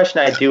another question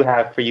I do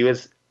have for you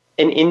is,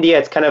 in India,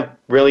 it's kind of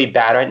really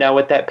bad right now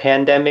with that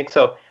pandemic.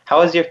 So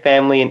how is your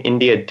family in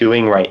India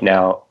doing right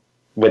now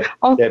with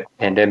the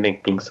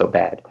pandemic being so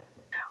bad?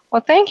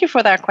 Well, thank you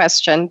for that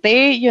question.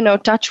 They,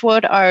 touch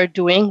wood, are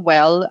doing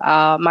well.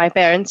 My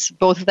parents,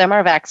 both of them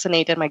are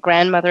vaccinated. My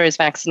grandmother is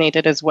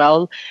vaccinated as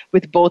well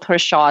with both her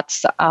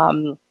shots.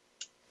 And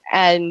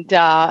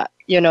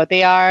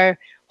they are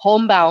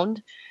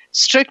homebound.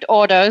 Strict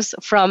orders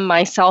from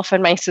myself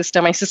and my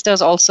sister. My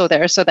sister's also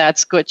there, so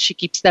that's good. She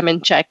keeps them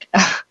in check.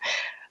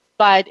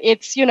 But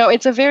it's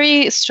a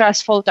very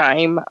stressful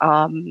time.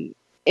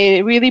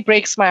 It really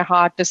breaks my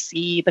heart to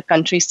see the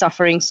country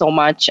suffering so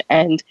much.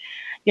 And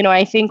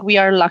I think we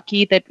are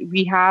lucky that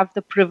we have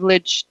the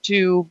privilege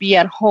to be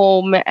at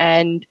home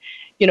and,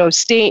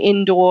 stay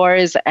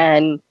indoors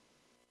and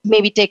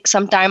maybe take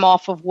some time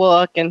off of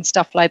work and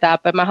stuff like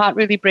that. But my heart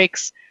really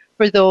breaks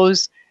for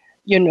those,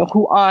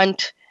 who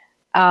aren't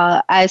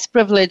as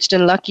privileged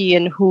and lucky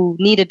and who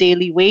need a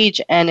daily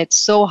wage. And it's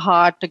so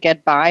hard to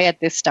get by at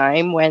this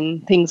time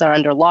when things are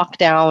under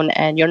lockdown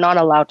and you're not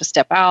allowed to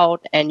step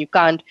out and you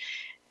can't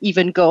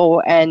even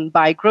go and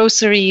buy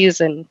groceries.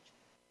 And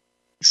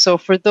so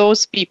for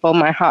those people,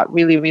 my heart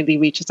really, really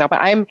reaches out.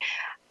 But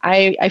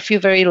I feel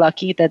very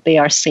lucky that they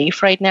are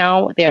safe right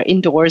now. They are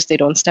indoors, they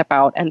don't step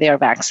out, and they are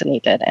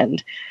vaccinated.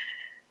 And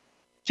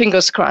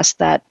fingers crossed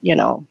that,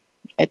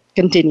 it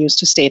continues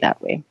to stay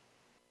that way.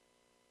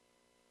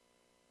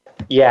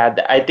 Yeah,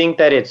 I think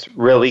that it's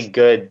really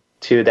good,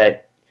 too,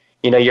 that,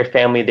 your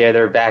family there,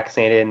 they're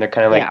vaccinated and they're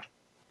kind of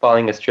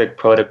following a strict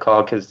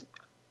protocol because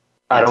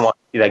I don't want,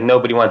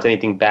 nobody wants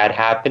anything bad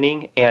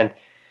happening. And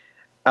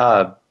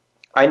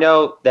I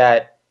know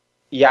that,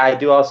 I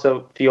do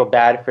also feel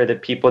bad for the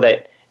people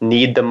that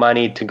need the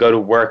money to go to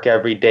work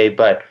every day,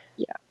 but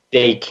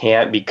they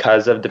can't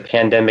because of the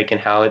pandemic and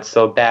how it's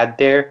so bad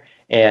there.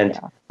 And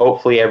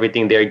hopefully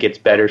everything there gets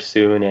better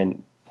soon,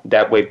 and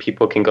that way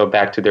people can go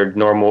back to their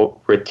normal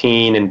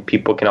routine and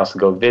people can also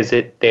go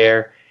visit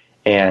there.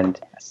 And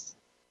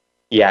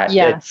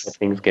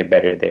things get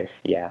better there.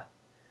 Yeah.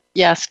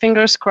 Yes,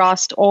 fingers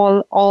crossed,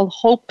 all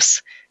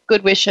hopes,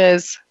 good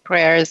wishes,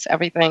 prayers,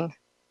 everything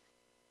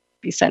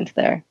be sent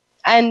there.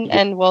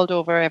 And world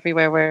over,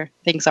 everywhere where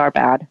things are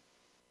bad.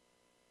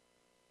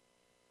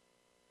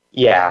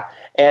 Yeah.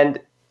 And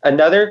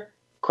another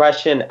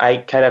question I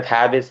kind of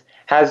have is,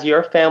 has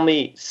your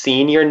family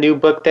seen your new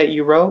book that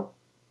you wrote?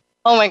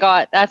 Oh my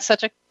God, that's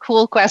such a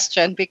cool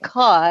question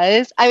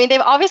because,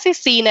 they've obviously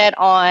seen it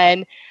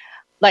on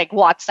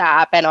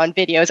WhatsApp and on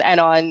videos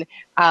and on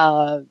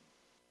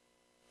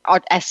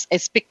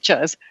as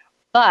pictures,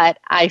 but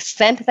I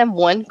sent them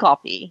one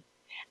copy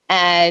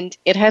and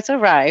it has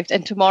arrived,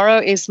 and tomorrow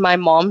is my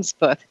mom's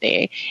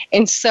birthday.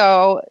 And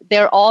so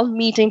they're all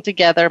meeting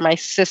together, my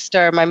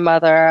sister, my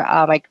mother,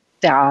 my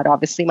dad,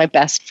 obviously my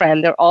best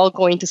friend. They're all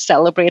going to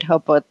celebrate her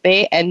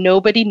birthday, and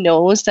nobody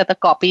knows that the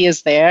copy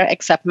is there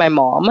except my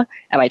mom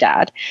and my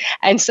dad.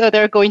 And so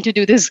they're going to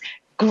do this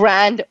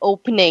grand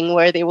opening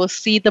where they will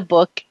see the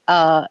book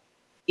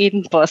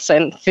in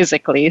person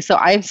physically. So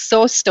I'm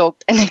so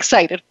stoked and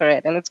excited for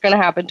it, and it's going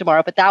to happen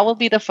tomorrow. But that will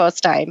be the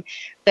first time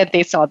that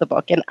they saw the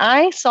book. And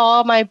I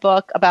saw my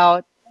book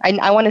about,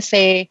 I want to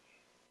say,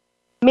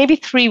 maybe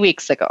 3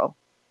 weeks ago.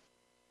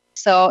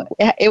 So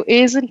it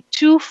isn't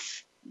too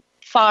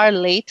far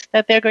late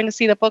that they're going to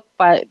see the book,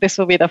 but this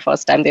will be the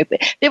first time.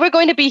 They were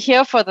going to be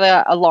here for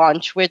the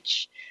launch,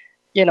 which,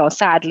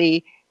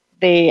 sadly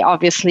they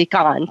obviously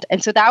can't.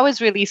 And so that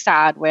was really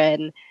sad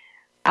when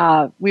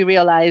we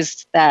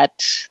realized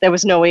that there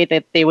was no way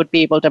that they would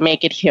be able to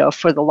make it here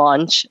for the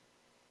launch.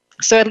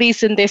 So at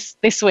least in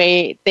this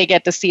way, they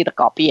get to see the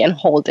copy and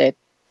hold it,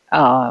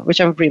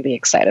 which I'm really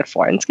excited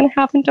for. And it's going to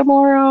happen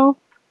tomorrow.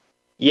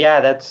 Yeah,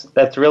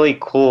 that's really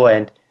cool.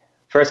 And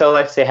first, I would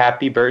like to say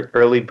happy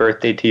early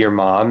birthday to your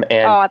mom.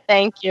 And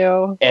thank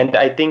you. And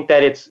I think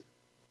that it's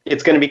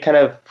going to be kind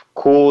of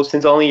cool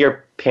since only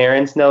your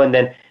parents know, and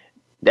then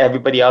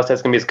everybody else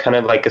that's going to be kind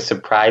of like a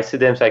surprise to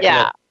them. So I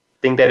kind of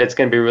think that it's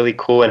going to be really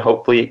cool, and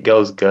hopefully it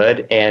goes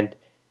good. And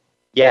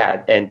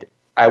yeah, and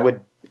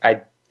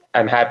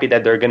I'm happy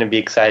that they're going to be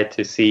excited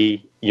to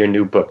see your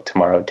new book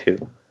tomorrow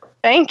too.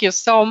 Thank you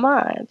so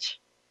much.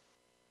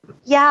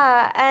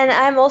 Yeah, and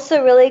I'm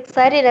also really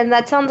excited, and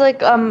that sounds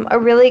like a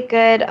really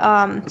good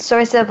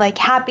source of like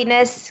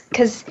happiness,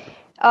 because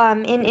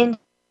in India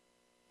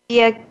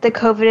the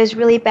COVID is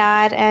really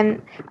bad,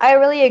 and I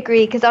really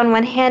agree, because on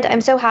one hand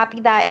I'm so happy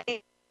that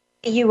in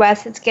the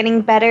US it's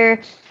getting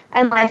better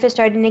and life is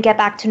starting to get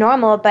back to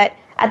normal, but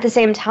at the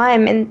same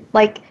time, and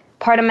like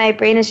part of my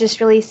brain is just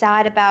really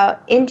sad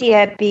about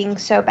India being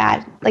so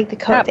bad, like the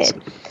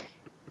COVID.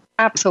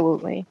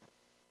 Absolutely.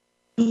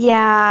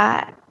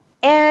 Yeah.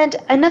 And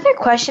another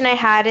question I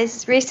had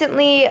is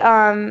recently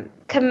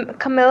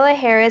Kamala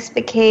Harris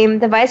became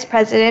the vice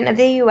president of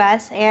the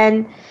U.S.,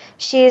 and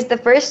she's the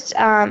first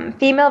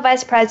female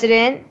vice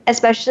president,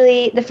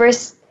 especially the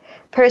first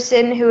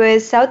person who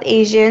is South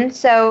Asian.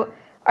 So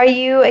are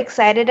you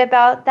excited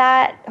about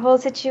that whole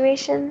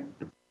situation?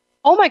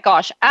 Oh my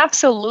gosh,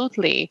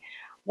 absolutely.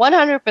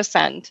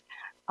 100%.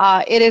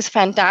 It is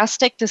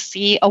fantastic to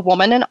see a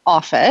woman in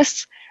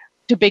office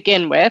to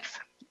begin with,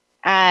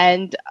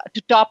 and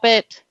to top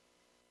it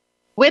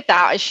with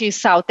that, she's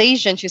South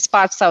Asian, she's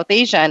part South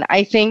Asian.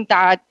 I think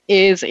that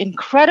is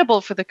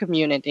incredible for the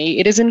community.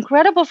 It is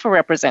incredible for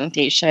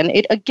representation.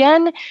 It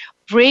again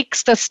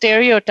breaks the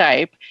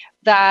stereotype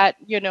that,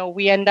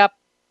 we end up,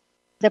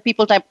 that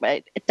people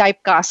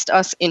typecast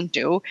us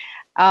into.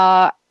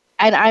 And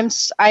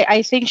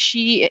I think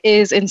she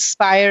is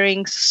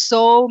inspiring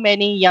so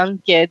many young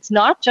kids,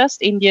 not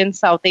just Indian,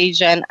 South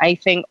Asian, I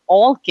think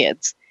all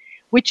kids,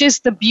 which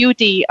is the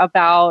beauty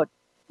about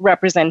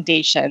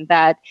representation,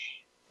 that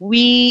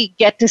we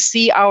get to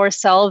see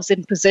ourselves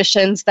in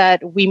positions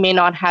that we may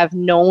not have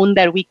known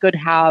that we could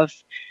have,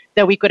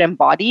 that we could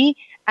embody.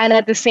 And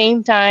at the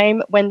same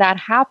time, when that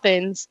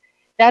happens,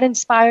 that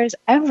inspires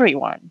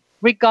everyone,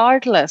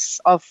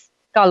 regardless of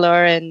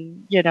color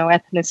and,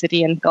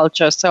 ethnicity and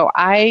culture. So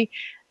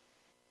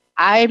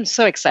I'm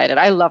so excited.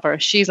 I love her.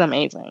 She's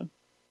amazing.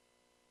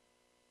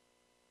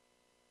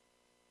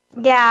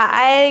 Yeah,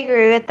 I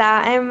agree with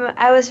that.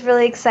 I was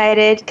really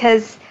excited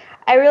because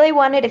I really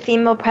wanted a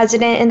female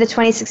president in the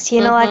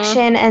 2016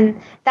 election, and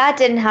that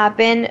didn't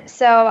happen.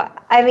 So,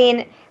 I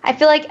mean, I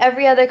feel like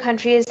every other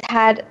country has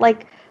had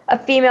like a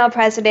female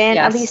president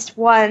at least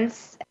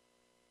once,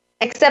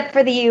 except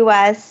for the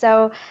U.S.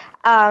 So,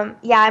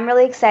 yeah, I'm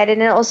really excited.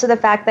 And also the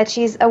fact that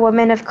she's a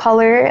woman of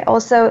color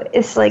also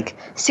is like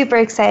super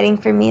exciting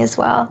for me as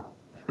well.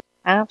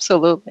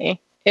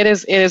 Absolutely. It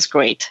is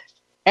great.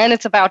 And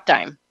it's about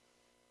time.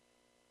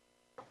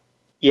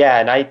 Yeah,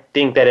 and I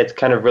think that it's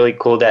kind of really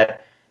cool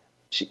that,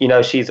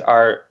 she's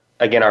our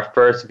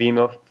first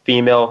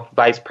female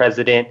vice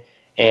president,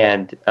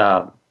 and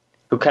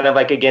who kind of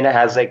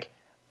has like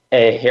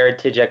a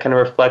heritage that kind of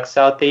reflects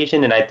South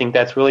Asian, and I think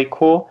that's really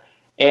cool.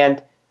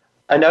 And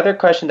another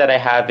question that I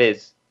have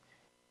is,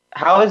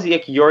 how has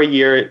your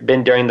year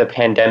been during the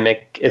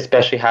pandemic,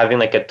 especially having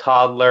like a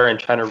toddler and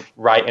trying to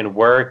write and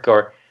work,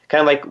 or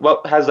kind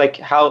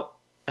of how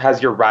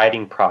has your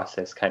writing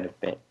process kind of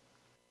been?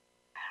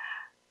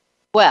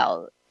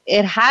 Well,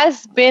 it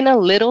has been a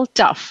little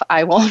tough,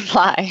 I won't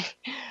lie.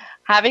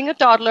 Having a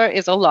toddler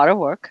is a lot of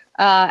work.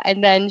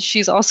 And then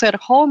she's also at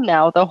home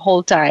now the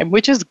whole time,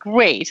 which is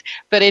great.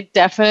 But it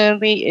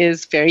definitely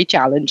is very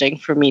challenging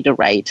for me to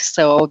write.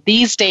 So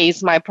these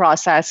days, my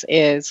process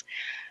is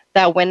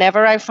that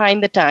whenever I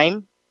find the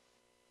time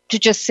to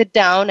just sit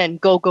down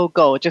and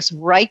go, just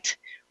write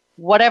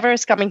whatever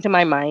is coming to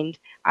my mind.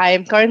 I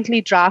am currently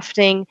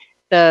drafting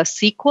the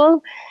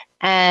sequel,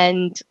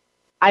 and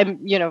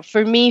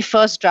for me,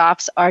 first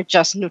drafts are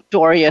just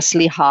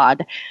notoriously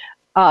hard.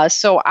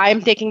 So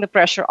I'm taking the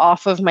pressure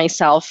off of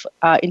myself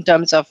in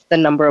terms of the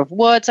number of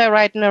words I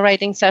write in a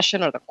writing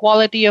session or the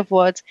quality of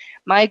words.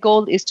 My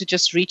goal is to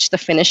just reach the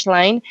finish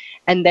line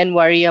and then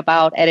worry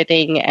about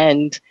editing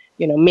and,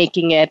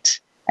 making it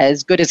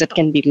as good as it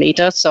can be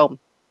later. So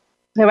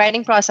the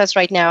writing process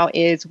right now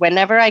is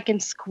whenever I can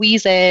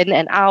squeeze in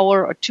an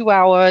hour or 2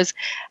 hours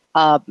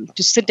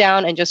to sit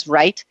down and just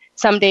write.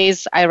 Some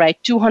days I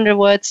write 200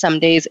 words, some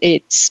days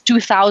it's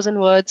 2,000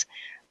 words,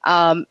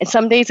 and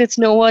some days it's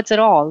no words at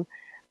all.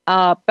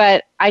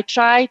 But I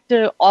try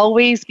to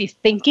always be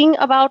thinking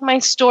about my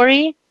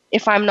story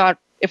if I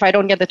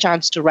don't get the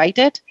chance to write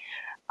it.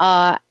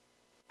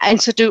 And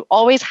so to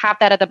always have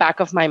that at the back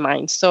of my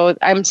mind. So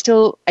I'm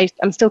still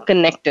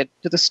connected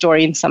to the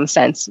story in some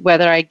sense,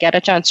 whether I get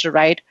a chance to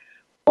write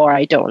or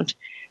I don't.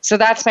 So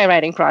that's my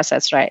writing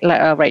process right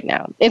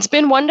now. It's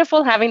been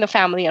wonderful having the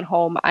family at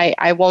home.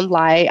 I won't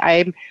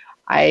lie.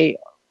 I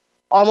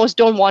almost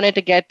don't want it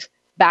to get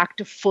back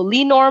to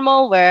fully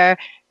normal where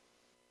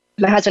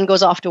my husband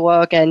goes off to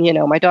work and,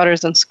 my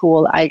daughter's in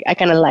school. I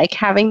kind of like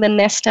having the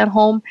nest at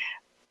home,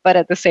 but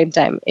at the same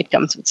time, it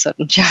comes with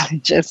certain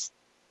challenges.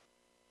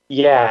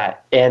 Yeah,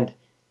 and,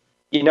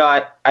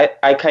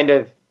 I kind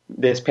of,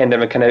 this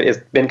pandemic it's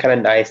been kind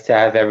of nice to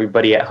have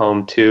everybody at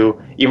home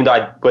too, even though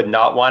I would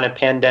not want a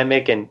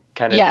pandemic and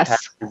kind of have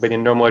everybody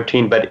in a normal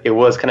routine, but it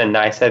was kind of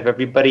nice to have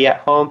everybody at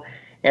home.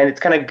 And it's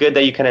kind of good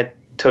that you kind of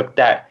took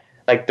that,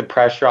 like the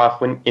pressure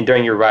off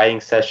during your writing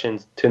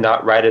sessions to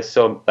not write a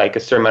certain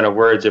amount of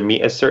words or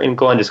meet a certain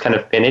goal and just kind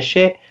of finish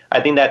it.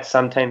 I think that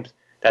sometimes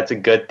that's a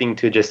good thing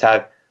to just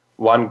have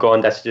one goal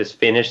and that's just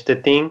finish the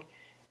thing.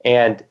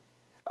 And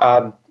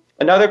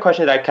another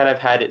question that I kind of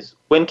had is,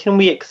 when can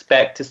we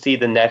expect to see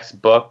the next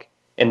book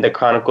in the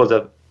Chronicles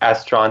of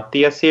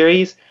Astranthia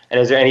series? And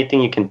is there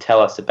anything you can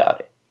tell us about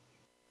it?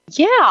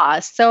 Yeah,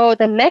 so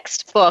the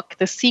next book,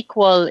 the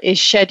sequel,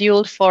 is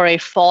scheduled for a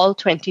fall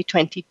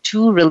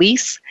 2022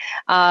 release.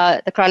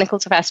 The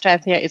Chronicles of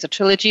Astranthia is a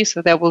trilogy,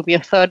 so there will be a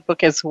third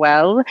book as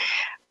well.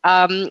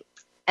 And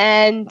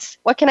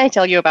what can I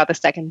tell you about the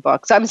second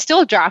book? So I'm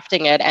still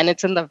drafting it, and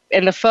it's in the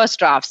first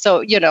draft.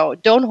 So,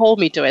 don't hold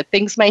me to it.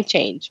 Things might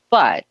change.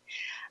 But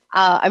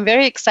I'm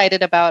very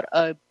excited about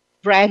a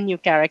brand new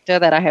character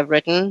that I have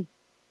written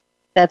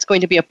that's going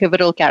to be a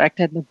pivotal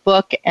character in the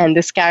book. And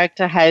this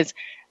character has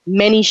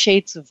many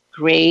shades of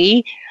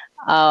gray,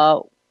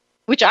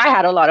 which I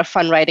had a lot of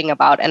fun writing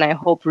about, and I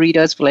hope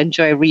readers will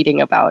enjoy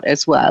reading about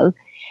as well.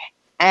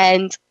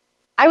 And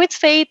I would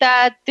say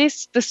that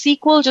the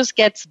sequel just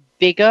gets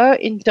bigger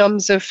in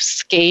terms of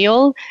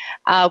scale.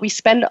 We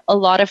spend a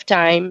lot of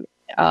time,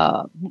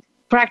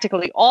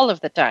 practically all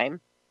of the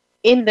time,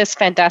 in this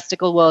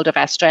fantastical world of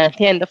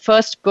Astranthia. In the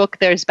first book,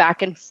 there's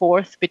back and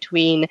forth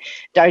between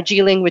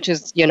Darjeeling, which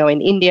is,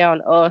 in India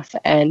on Earth,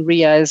 and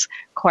Rea's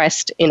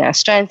quest in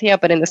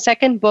Astranthia. But in the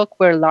second book,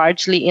 we're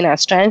largely in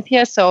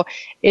Astranthia. So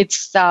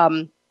it's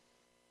we're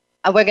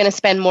going to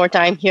spend more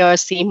time here,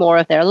 see more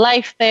of their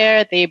life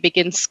there. They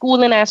begin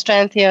school in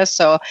Astranthia,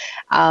 so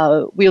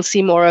we'll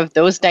see more of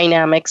those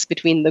dynamics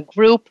between the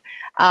group.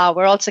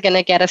 We're also going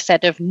to get a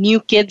set of new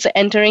kids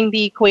entering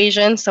the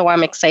equation, so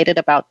I'm excited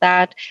about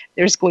that.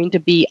 There's going to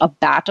be a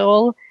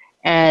battle,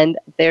 and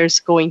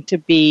there's going to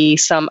be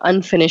some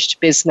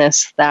unfinished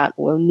business that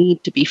will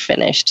need to be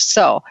finished.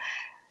 So,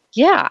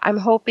 yeah, I'm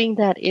hoping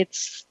that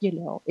it's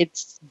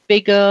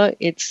bigger,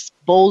 it's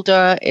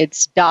bolder,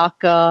 it's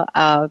darker,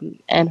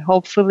 and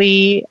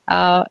hopefully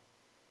a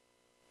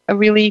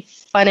really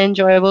fun,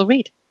 enjoyable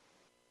read.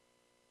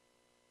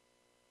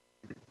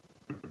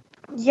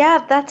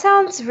 Yeah, that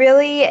sounds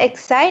really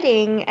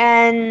exciting.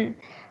 And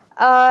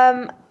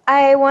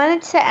I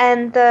wanted to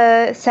end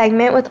the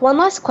segment with one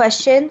last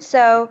question.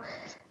 So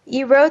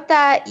you wrote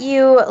that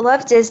you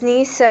love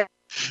Disney. So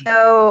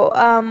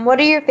what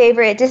are your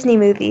favorite Disney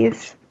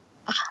movies?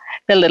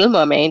 The Little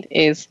Mermaid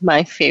is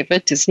my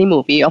favorite Disney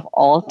movie of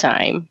all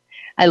time.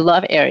 I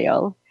love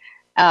Ariel.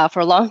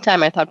 For a long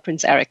time, I thought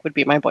Prince Eric would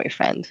be my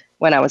boyfriend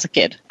when I was a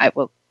kid. I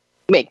will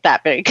make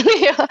that very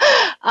clear. So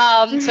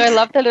I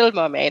love The Little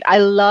Mermaid. I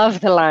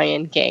love The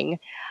Lion King.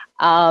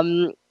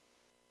 Those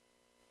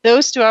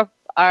two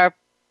are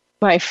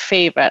my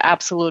favorite,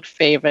 absolute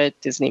favorite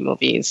Disney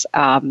movies.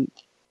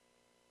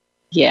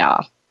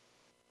 Yeah.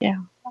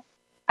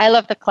 I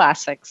love the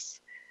classics.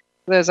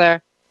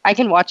 I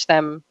can watch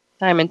them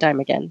time and time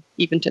again,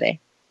 even today.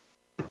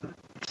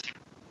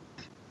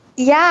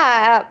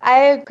 Yeah, I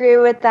agree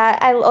with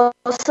that. I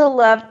also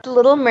loved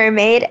Little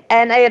Mermaid,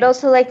 and I'd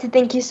also like to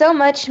thank you so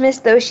much, Miss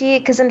Doshi,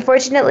 because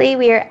unfortunately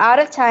we are out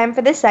of time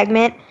for this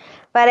segment,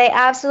 but I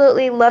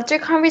absolutely loved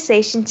your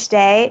conversation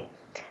today.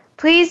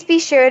 Please be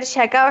sure to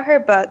check out her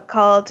book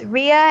called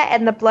Rea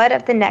and the Blood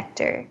of the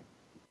Nectar.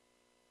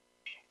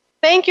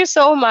 Thank you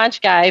so much,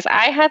 guys.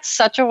 I had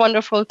such a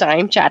wonderful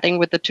time chatting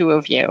with the two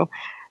of you.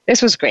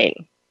 This was great.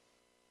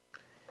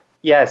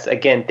 Yes,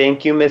 again,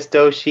 thank you, Miss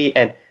Doshi,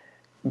 and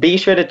be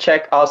sure to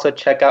check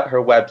out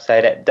her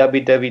website at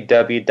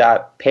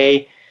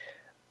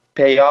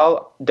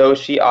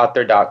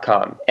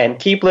www.payaldoshiauthor.com, and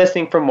keep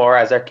listening for more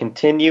as I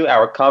continue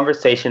our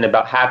conversation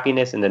about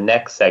happiness in the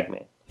next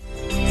segment.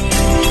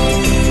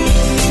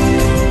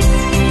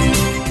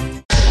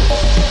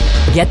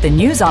 Get the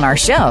news on our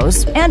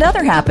shows and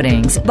other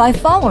happenings by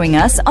following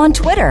us on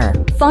Twitter.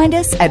 Find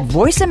us at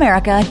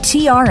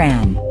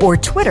VoiceAmericaTRN or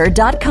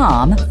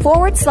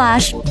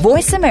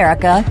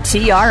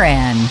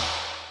twitter.com/VoiceAmericaTRN.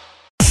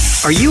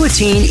 Are you a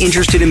teen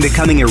interested in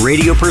becoming a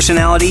radio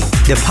personality?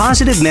 The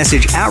Positive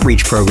Message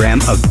Outreach Program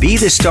of Be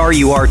the Star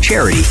You Are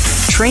charity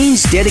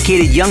trains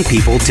dedicated young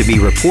people to be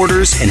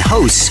reporters and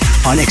hosts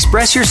on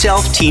Express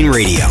Yourself Teen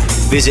Radio.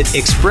 Visit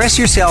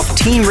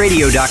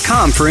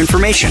ExpressYourselfTeenRadio.com for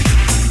information.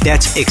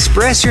 That's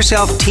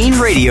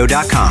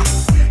ExpressYourselfTeenRadio.com.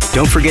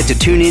 Don't forget to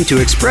tune in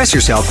to Express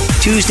Yourself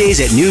Tuesdays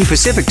at noon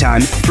Pacific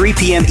Time, 3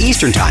 p.m.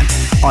 Eastern Time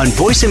on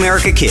Voice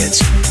America Kids,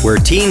 where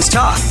teens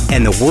talk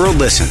and the world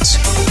listens.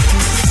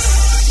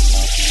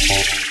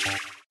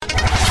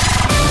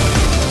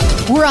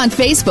 We're on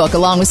Facebook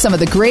along with some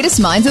of the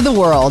greatest minds of the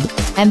world,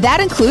 and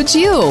that includes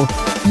you.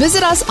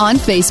 Visit us on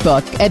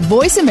Facebook at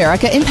Voice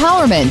America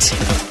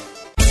Empowerment.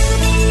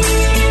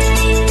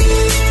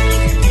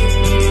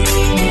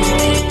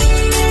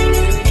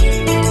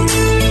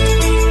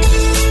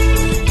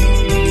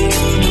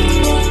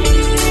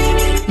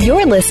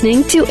 You're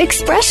listening to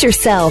Express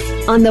Yourself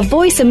on the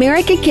Voice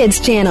America Kids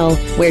channel,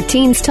 where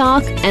teens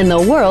talk and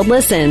the world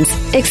listens.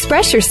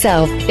 Express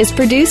Yourself is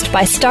produced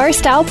by Star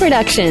Style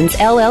Productions,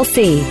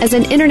 LLC, as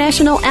an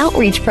international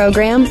outreach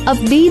program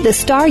of Be the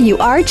Star You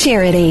Are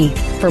charity.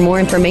 For more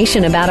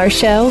information about our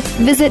show,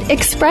 visit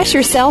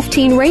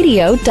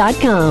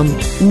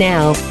expressyourselfteenradio.com.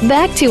 Now,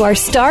 back to our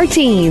star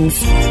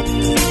teens.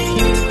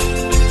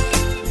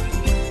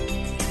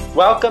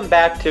 Welcome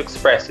back to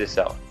Express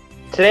Yourself.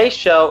 Today's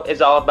show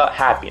is all about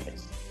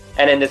happiness,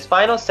 and in this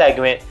final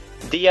segment,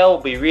 Diya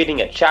will be reading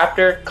a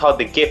chapter called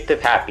The Gift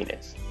of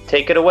Happiness.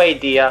 Take it away,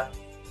 Diya.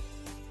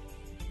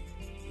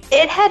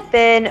 It had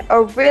been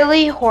a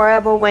really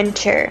horrible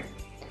winter.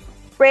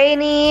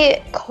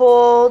 Rainy,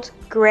 cold,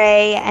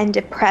 gray, and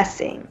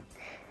depressing.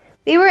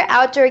 We were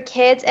outdoor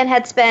kids and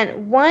had spent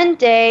one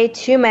day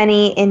too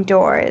many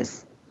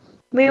indoors.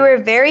 We were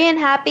very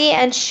unhappy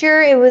and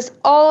sure it was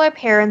all our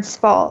parents'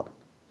 fault.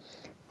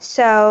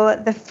 So,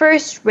 the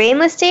first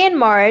rainless day in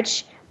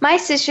March, my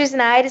sisters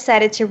and I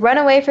decided to run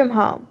away from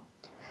home.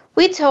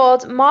 We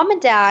told Mom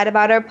and Dad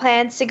about our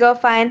plans to go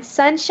find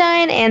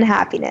sunshine and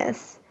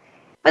happiness.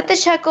 With a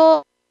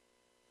chuckle,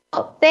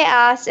 they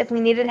asked if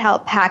we needed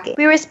help packing.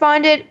 We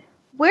responded,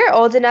 "We're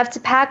old enough to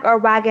pack our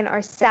wagon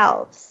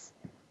ourselves."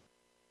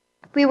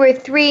 We were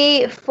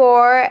 3,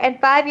 4, and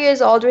 5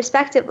 years old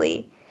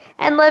respectively,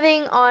 and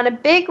living on a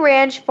big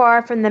ranch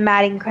far from the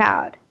madding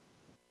crowd.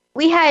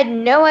 We had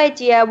no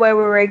idea where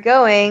we were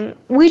going.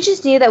 We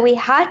just knew that we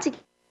had to get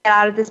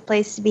out of this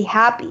place to be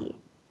happy.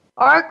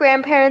 Our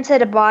grandparents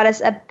had bought us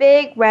a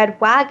big red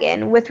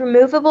wagon with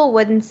removable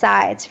wooden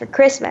sides for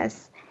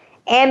Christmas,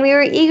 and we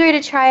were eager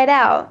to try it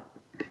out.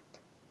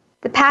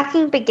 The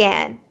packing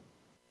began.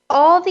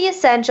 All the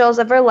essentials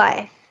of our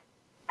life.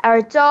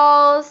 Our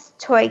dolls,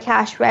 toy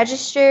cash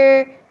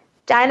register,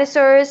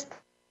 dinosaurs,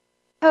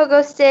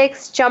 pogo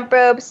sticks, jump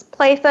ropes,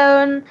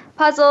 playphone,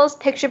 puzzles,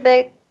 picture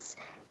books,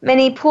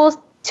 mini pool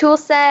tool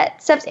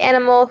set, stuffed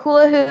animal,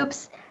 hula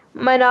hoops,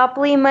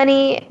 Monopoly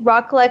money,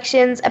 rock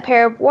collections, a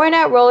pair of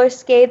worn-out roller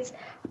skates,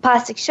 a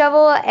plastic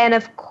shovel, and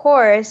of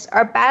course,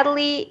 our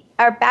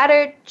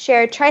battered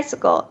shared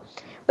tricycle,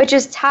 which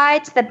was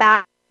tied to the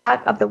back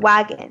of the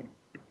wagon.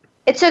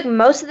 It took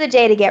most of the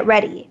day to get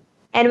ready,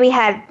 and we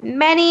had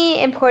many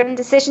important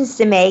decisions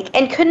to make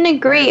and couldn't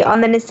agree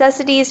on the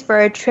necessities for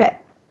a trip.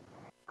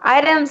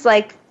 Items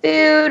like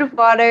food,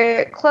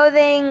 water,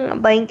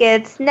 clothing,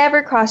 blankets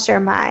never crossed our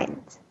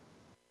minds.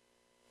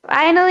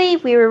 Finally,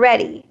 we were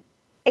ready.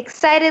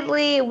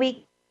 Excitedly,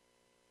 we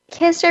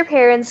kissed our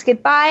parents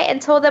goodbye and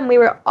told them we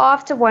were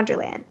off to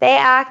Wonderland. They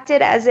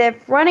acted as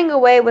if running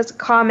away was a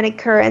common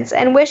occurrence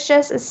and wished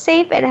us a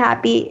safe and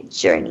happy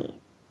journey.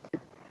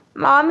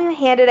 Mom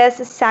handed us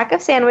a sack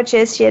of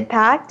sandwiches she had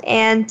packed,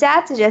 and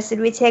Dad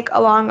suggested we take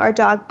along our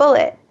dog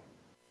Bullet,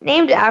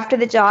 named after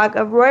the dog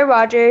of Roy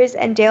Rogers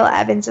and Dale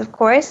Evans, of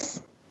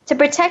course, to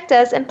protect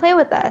us and play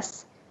with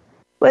us.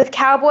 With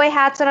cowboy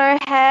hats on our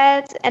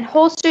heads and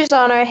holsters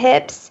on our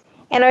hips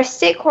and our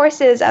stick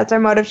horses as our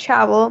mode of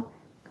travel,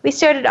 we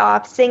started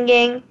off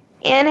singing,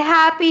 "And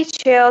happy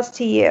trails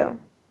to you,"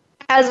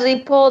 as we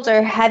pulled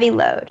our heavy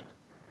load.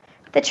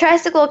 The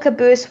tricycle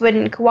caboose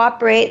wouldn't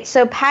cooperate,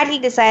 so Patty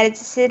decided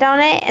to sit on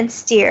it and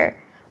steer,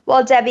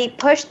 while Debbie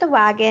pushed the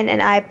wagon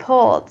and I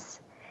pulled.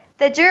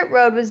 The dirt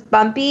road was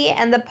bumpy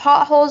and the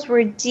potholes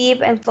were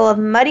deep and full of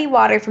muddy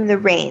water from the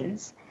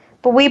rains,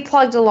 but we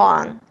plugged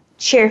along,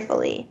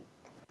 cheerfully.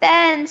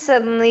 Then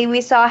suddenly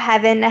we saw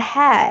heaven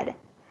ahead.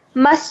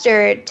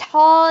 Mustard,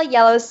 tall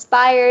yellow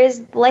spires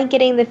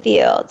blanketing the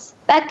fields,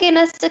 beckoned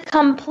us to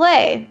come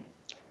play.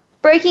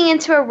 Breaking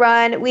into a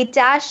run, we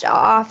dashed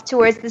off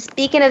towards this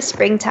beacon of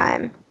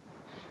springtime.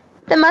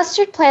 The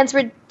mustard plants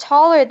were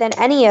taller than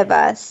any of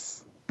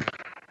us,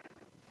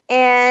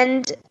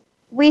 and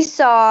we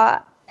saw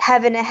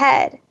heaven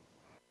ahead.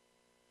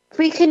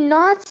 We could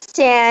not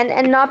stand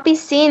and not be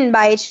seen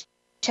by each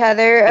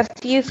other a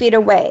few feet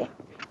away.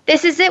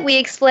 "This is it," we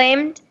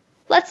exclaimed.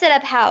 "Let's set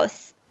up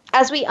house."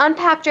 As we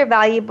unpacked our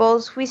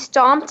valuables, we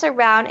stomped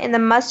around in the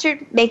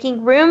mustard,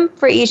 making room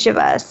for each of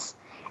us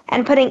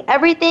and putting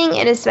everything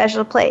in a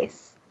special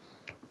place.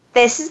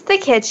 This is the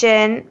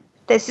kitchen,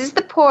 this is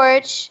the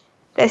porch,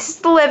 this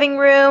is the living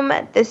room,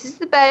 this is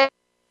the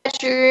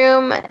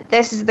bedroom,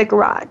 this is the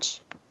garage.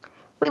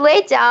 We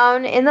laid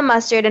down in the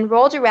mustard and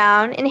rolled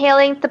around,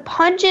 inhaling the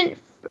pungent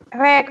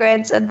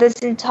fragrance of this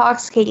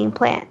intoxicating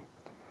plant.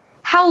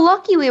 How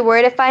lucky we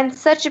were to find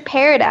such a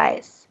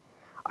paradise.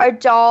 Our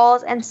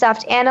dolls and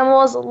stuffed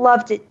animals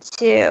loved it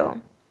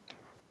too.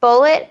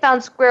 Bullet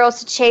found squirrels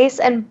to chase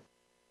and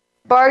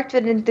barked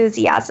with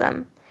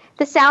enthusiasm.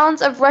 The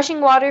sounds of rushing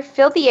water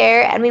filled the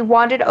air, and we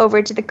wandered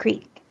over to the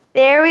creek.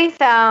 There we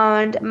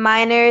found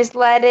miners,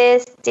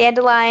 lettuce,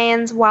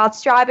 dandelions, wild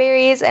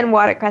strawberries, and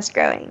watercress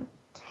growing.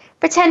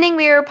 Pretending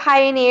we were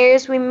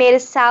pioneers, we made a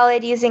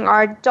salad using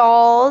our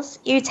dolls,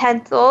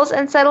 utensils,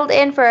 and settled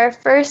in for our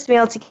first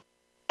meal together.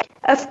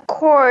 Of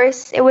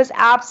course, it was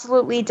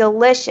absolutely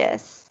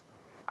delicious.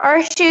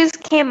 Our shoes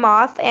came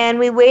off, and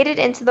we waded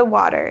into the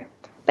water,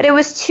 but it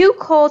was too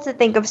cold to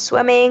think of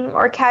swimming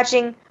or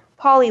catching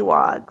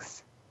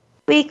pollywogs.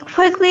 We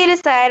quickly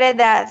decided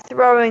that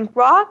throwing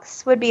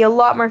rocks would be a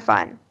lot more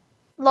fun.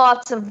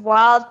 Lots of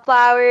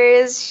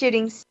wildflowers,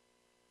 shooting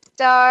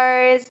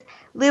stars,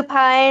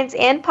 lupines,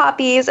 and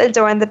poppies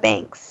adorned the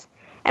banks,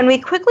 and we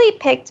quickly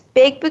picked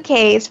big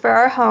bouquets for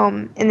our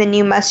home in the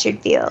new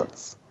mustard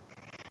fields.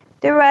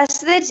 The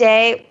rest of the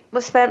day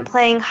was spent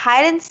playing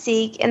hide and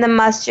seek in the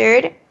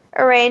mustard,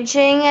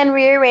 arranging and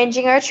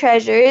rearranging our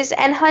treasures,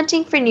 and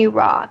hunting for new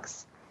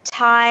rocks.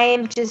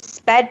 Time just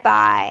sped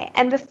by,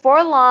 and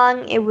before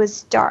long it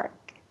was dark.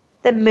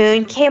 The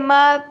moon came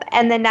up,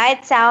 and the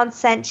night sound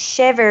sent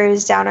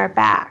shivers down our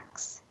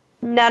backs.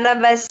 None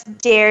of us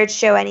dared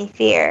show any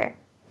fear.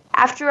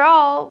 After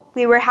all,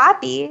 we were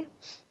happy.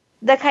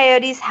 The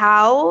coyotes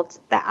howled,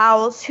 the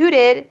owls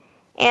hooted,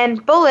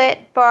 and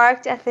Bullet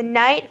barked at the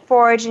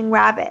night-foraging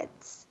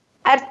rabbits.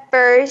 At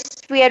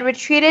first, we had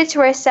retreated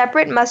to our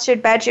separate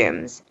mustard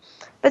bedrooms,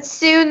 but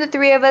soon the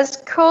three of us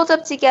curled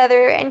up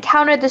together and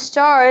counted the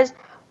stars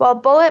while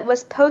Bullet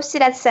was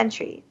posted at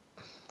sentry.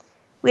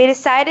 We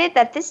decided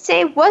that this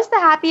day was the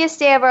happiest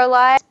day of our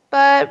lives,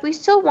 but we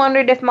still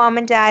wondered if Mom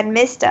and Dad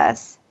missed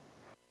us.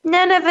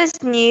 None of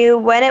us knew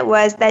when it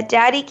was that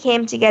Daddy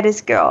came to get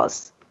his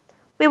girls.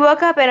 We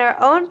woke up in our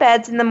own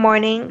beds in the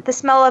morning, the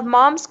smell of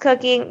Mom's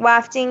cooking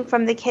wafting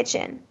from the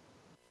kitchen.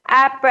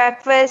 At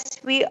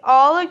breakfast, we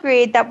all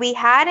agreed that we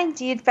had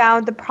indeed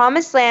found the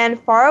promised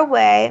land far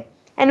away,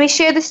 and we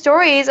shared the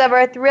stories of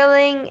our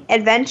thrilling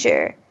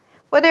adventure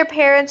with our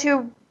parents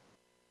who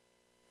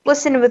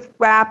listened with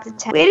rapt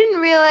attention. We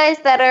didn't realize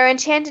that our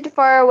enchanted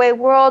faraway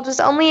world was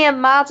only a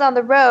mile down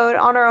the road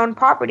on our own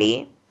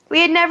property.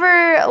 We had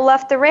never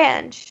left the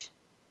ranch.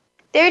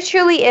 There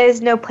truly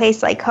is no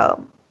place like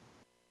home.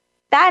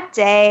 That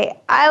day,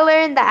 I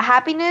learned that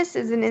happiness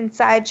is an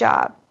inside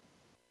job.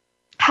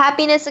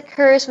 Happiness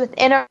occurs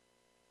within our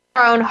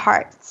own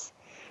hearts.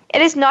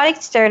 It is not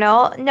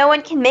external. No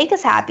one can make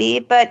us happy,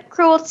 but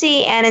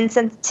cruelty and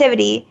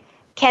insensitivity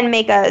can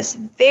make us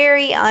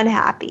very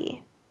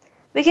unhappy.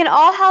 We can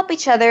all help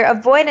each other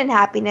avoid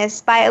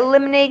unhappiness by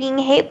eliminating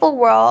hateful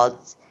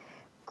words,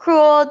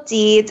 cruel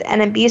deeds,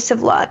 and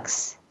abusive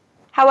looks.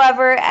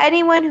 However,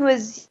 anyone who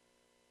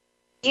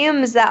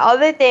assumes that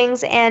other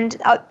things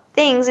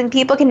and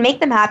people can make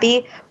them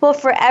happy will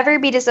forever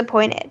be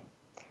disappointed.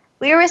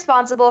 We are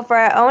responsible for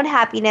our own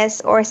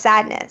happiness or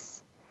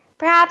sadness.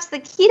 Perhaps the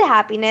key to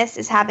happiness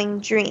is having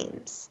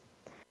dreams.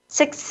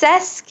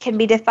 Success can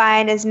be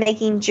defined as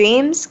making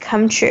dreams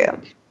come true.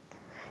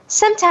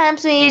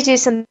 Sometimes we need to do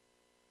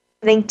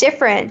something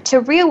different to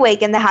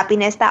reawaken the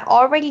happiness that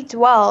already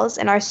dwells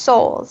in our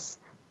souls.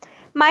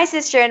 My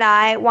sister and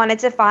I wanted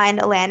to find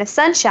a land of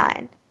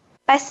sunshine.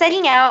 By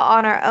setting out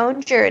on our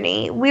own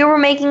journey, we were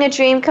making a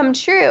dream come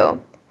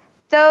true,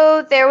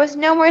 though there was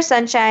no more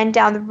sunshine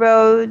down the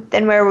road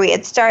than where we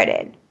had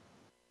started.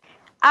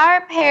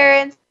 Our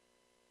parents,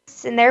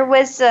 in their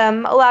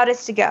wisdom, allowed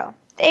us to go.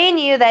 They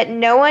knew that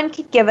no one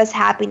could give us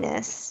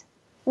happiness.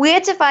 We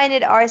had to find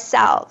it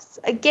ourselves,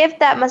 a gift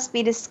that must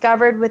be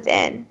discovered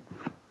within.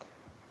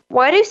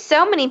 Why do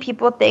so many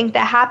people think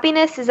that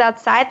happiness is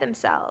outside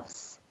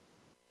themselves?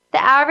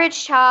 The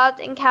average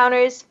child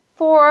encounters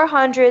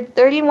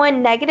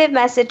 431 negative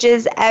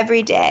messages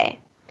every day.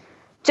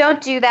 Don't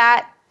do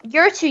that.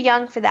 You're too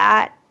young for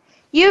that.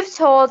 You've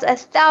told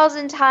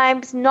 1,000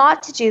 times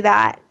not to do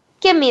that.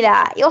 Give me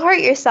that. You'll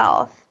hurt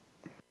yourself.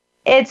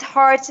 It's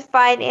hard to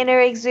find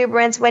inner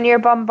exuberance when you're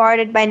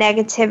bombarded by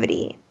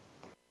negativity.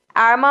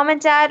 Our mom and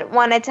dad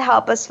wanted to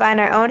help us find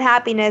our own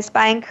happiness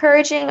by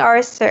encouraging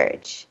our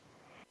search.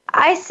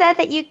 I said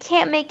that you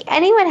can't make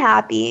anyone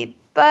happy,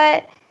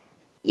 but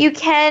you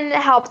can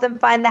help them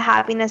find the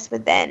happiness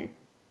within.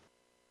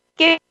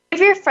 Give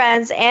your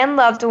friends and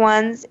loved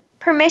ones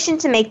permission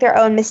to make their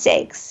own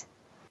mistakes.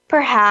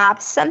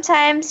 Perhaps,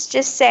 sometimes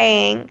just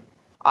saying,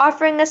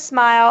 offering a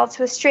smile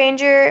to a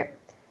stranger,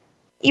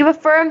 you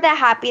affirm that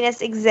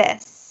happiness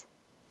exists.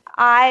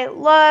 I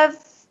love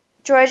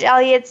George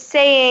Eliot's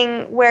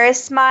saying, wear a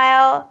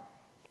smile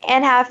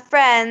and have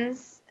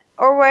friends,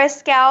 or wear a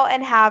scowl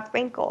and have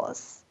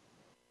wrinkles.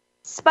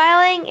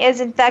 Smiling is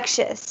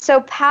infectious,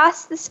 so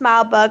pass the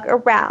smile bug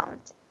around.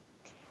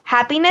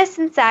 Happiness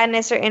and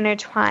sadness are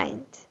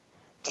intertwined.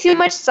 Too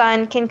much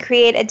sun can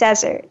create a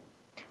desert.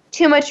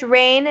 Too much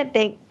rain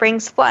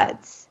brings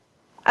floods.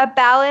 A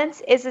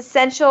balance is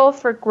essential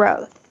for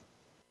growth.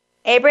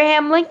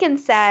 Abraham Lincoln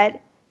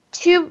said,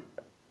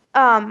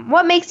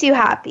 what makes you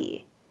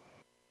happy?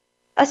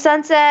 A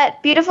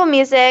sunset, beautiful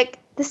music,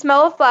 the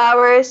smell of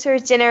flowers, or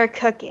dinner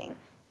cooking.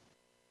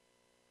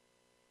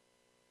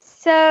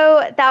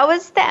 So that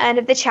was the end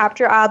of the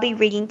chapter I'll be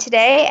reading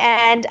today,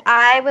 and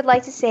I would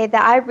like to say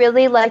that I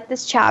really like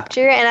this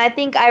chapter, and I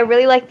think I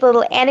really like the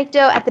little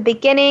anecdote at the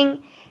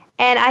beginning,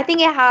 and I think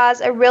it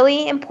has a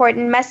really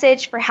important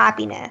message for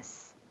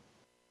happiness.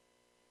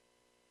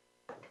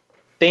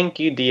 Thank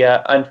you,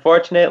 Diya.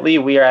 Unfortunately,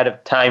 we are out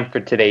of time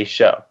for today's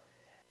show.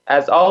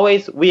 As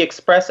always, we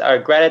express our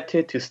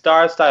gratitude to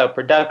Star Style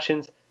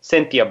Productions,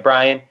 Cynthia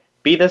Brian,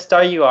 Be the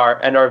Star You Are,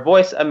 and our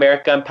Voice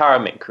America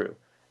Empowerment crew,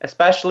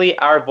 especially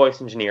our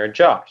voice engineer,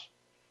 Josh.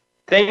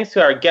 Thanks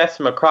to our guests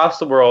from across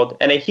the world,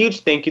 and a huge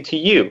thank you to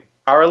you,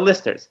 our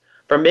listeners,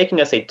 for making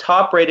us a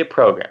top-rated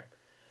program.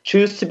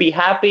 Choose to be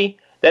happy.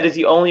 That is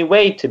the only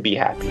way to be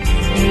happy.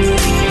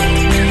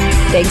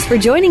 Thanks for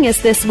joining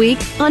us this week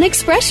on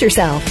Express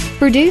Yourself,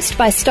 produced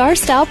by Star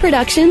Style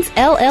Productions,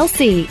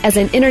 LLC, as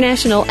an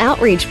international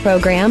outreach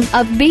program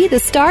of Be the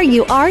Star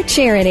You Are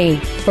charity.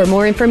 For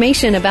more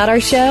information about our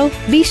show,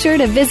 be sure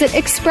to visit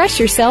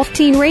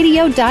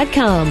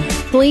ExpressYourselfTeenRadio.com.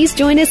 Please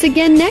join us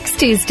again next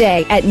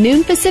Tuesday at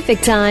noon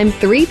Pacific Time,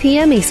 3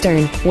 p.m.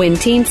 Eastern, when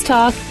teens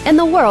talk and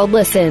the world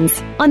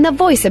listens, on the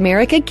Voice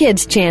America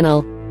Kids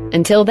channel.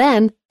 Until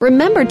then,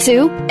 remember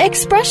to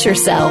express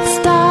yourself.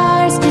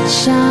 Stars could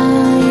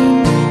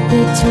shine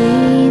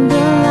between the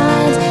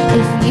lines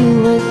if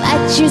you would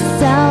let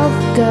yourself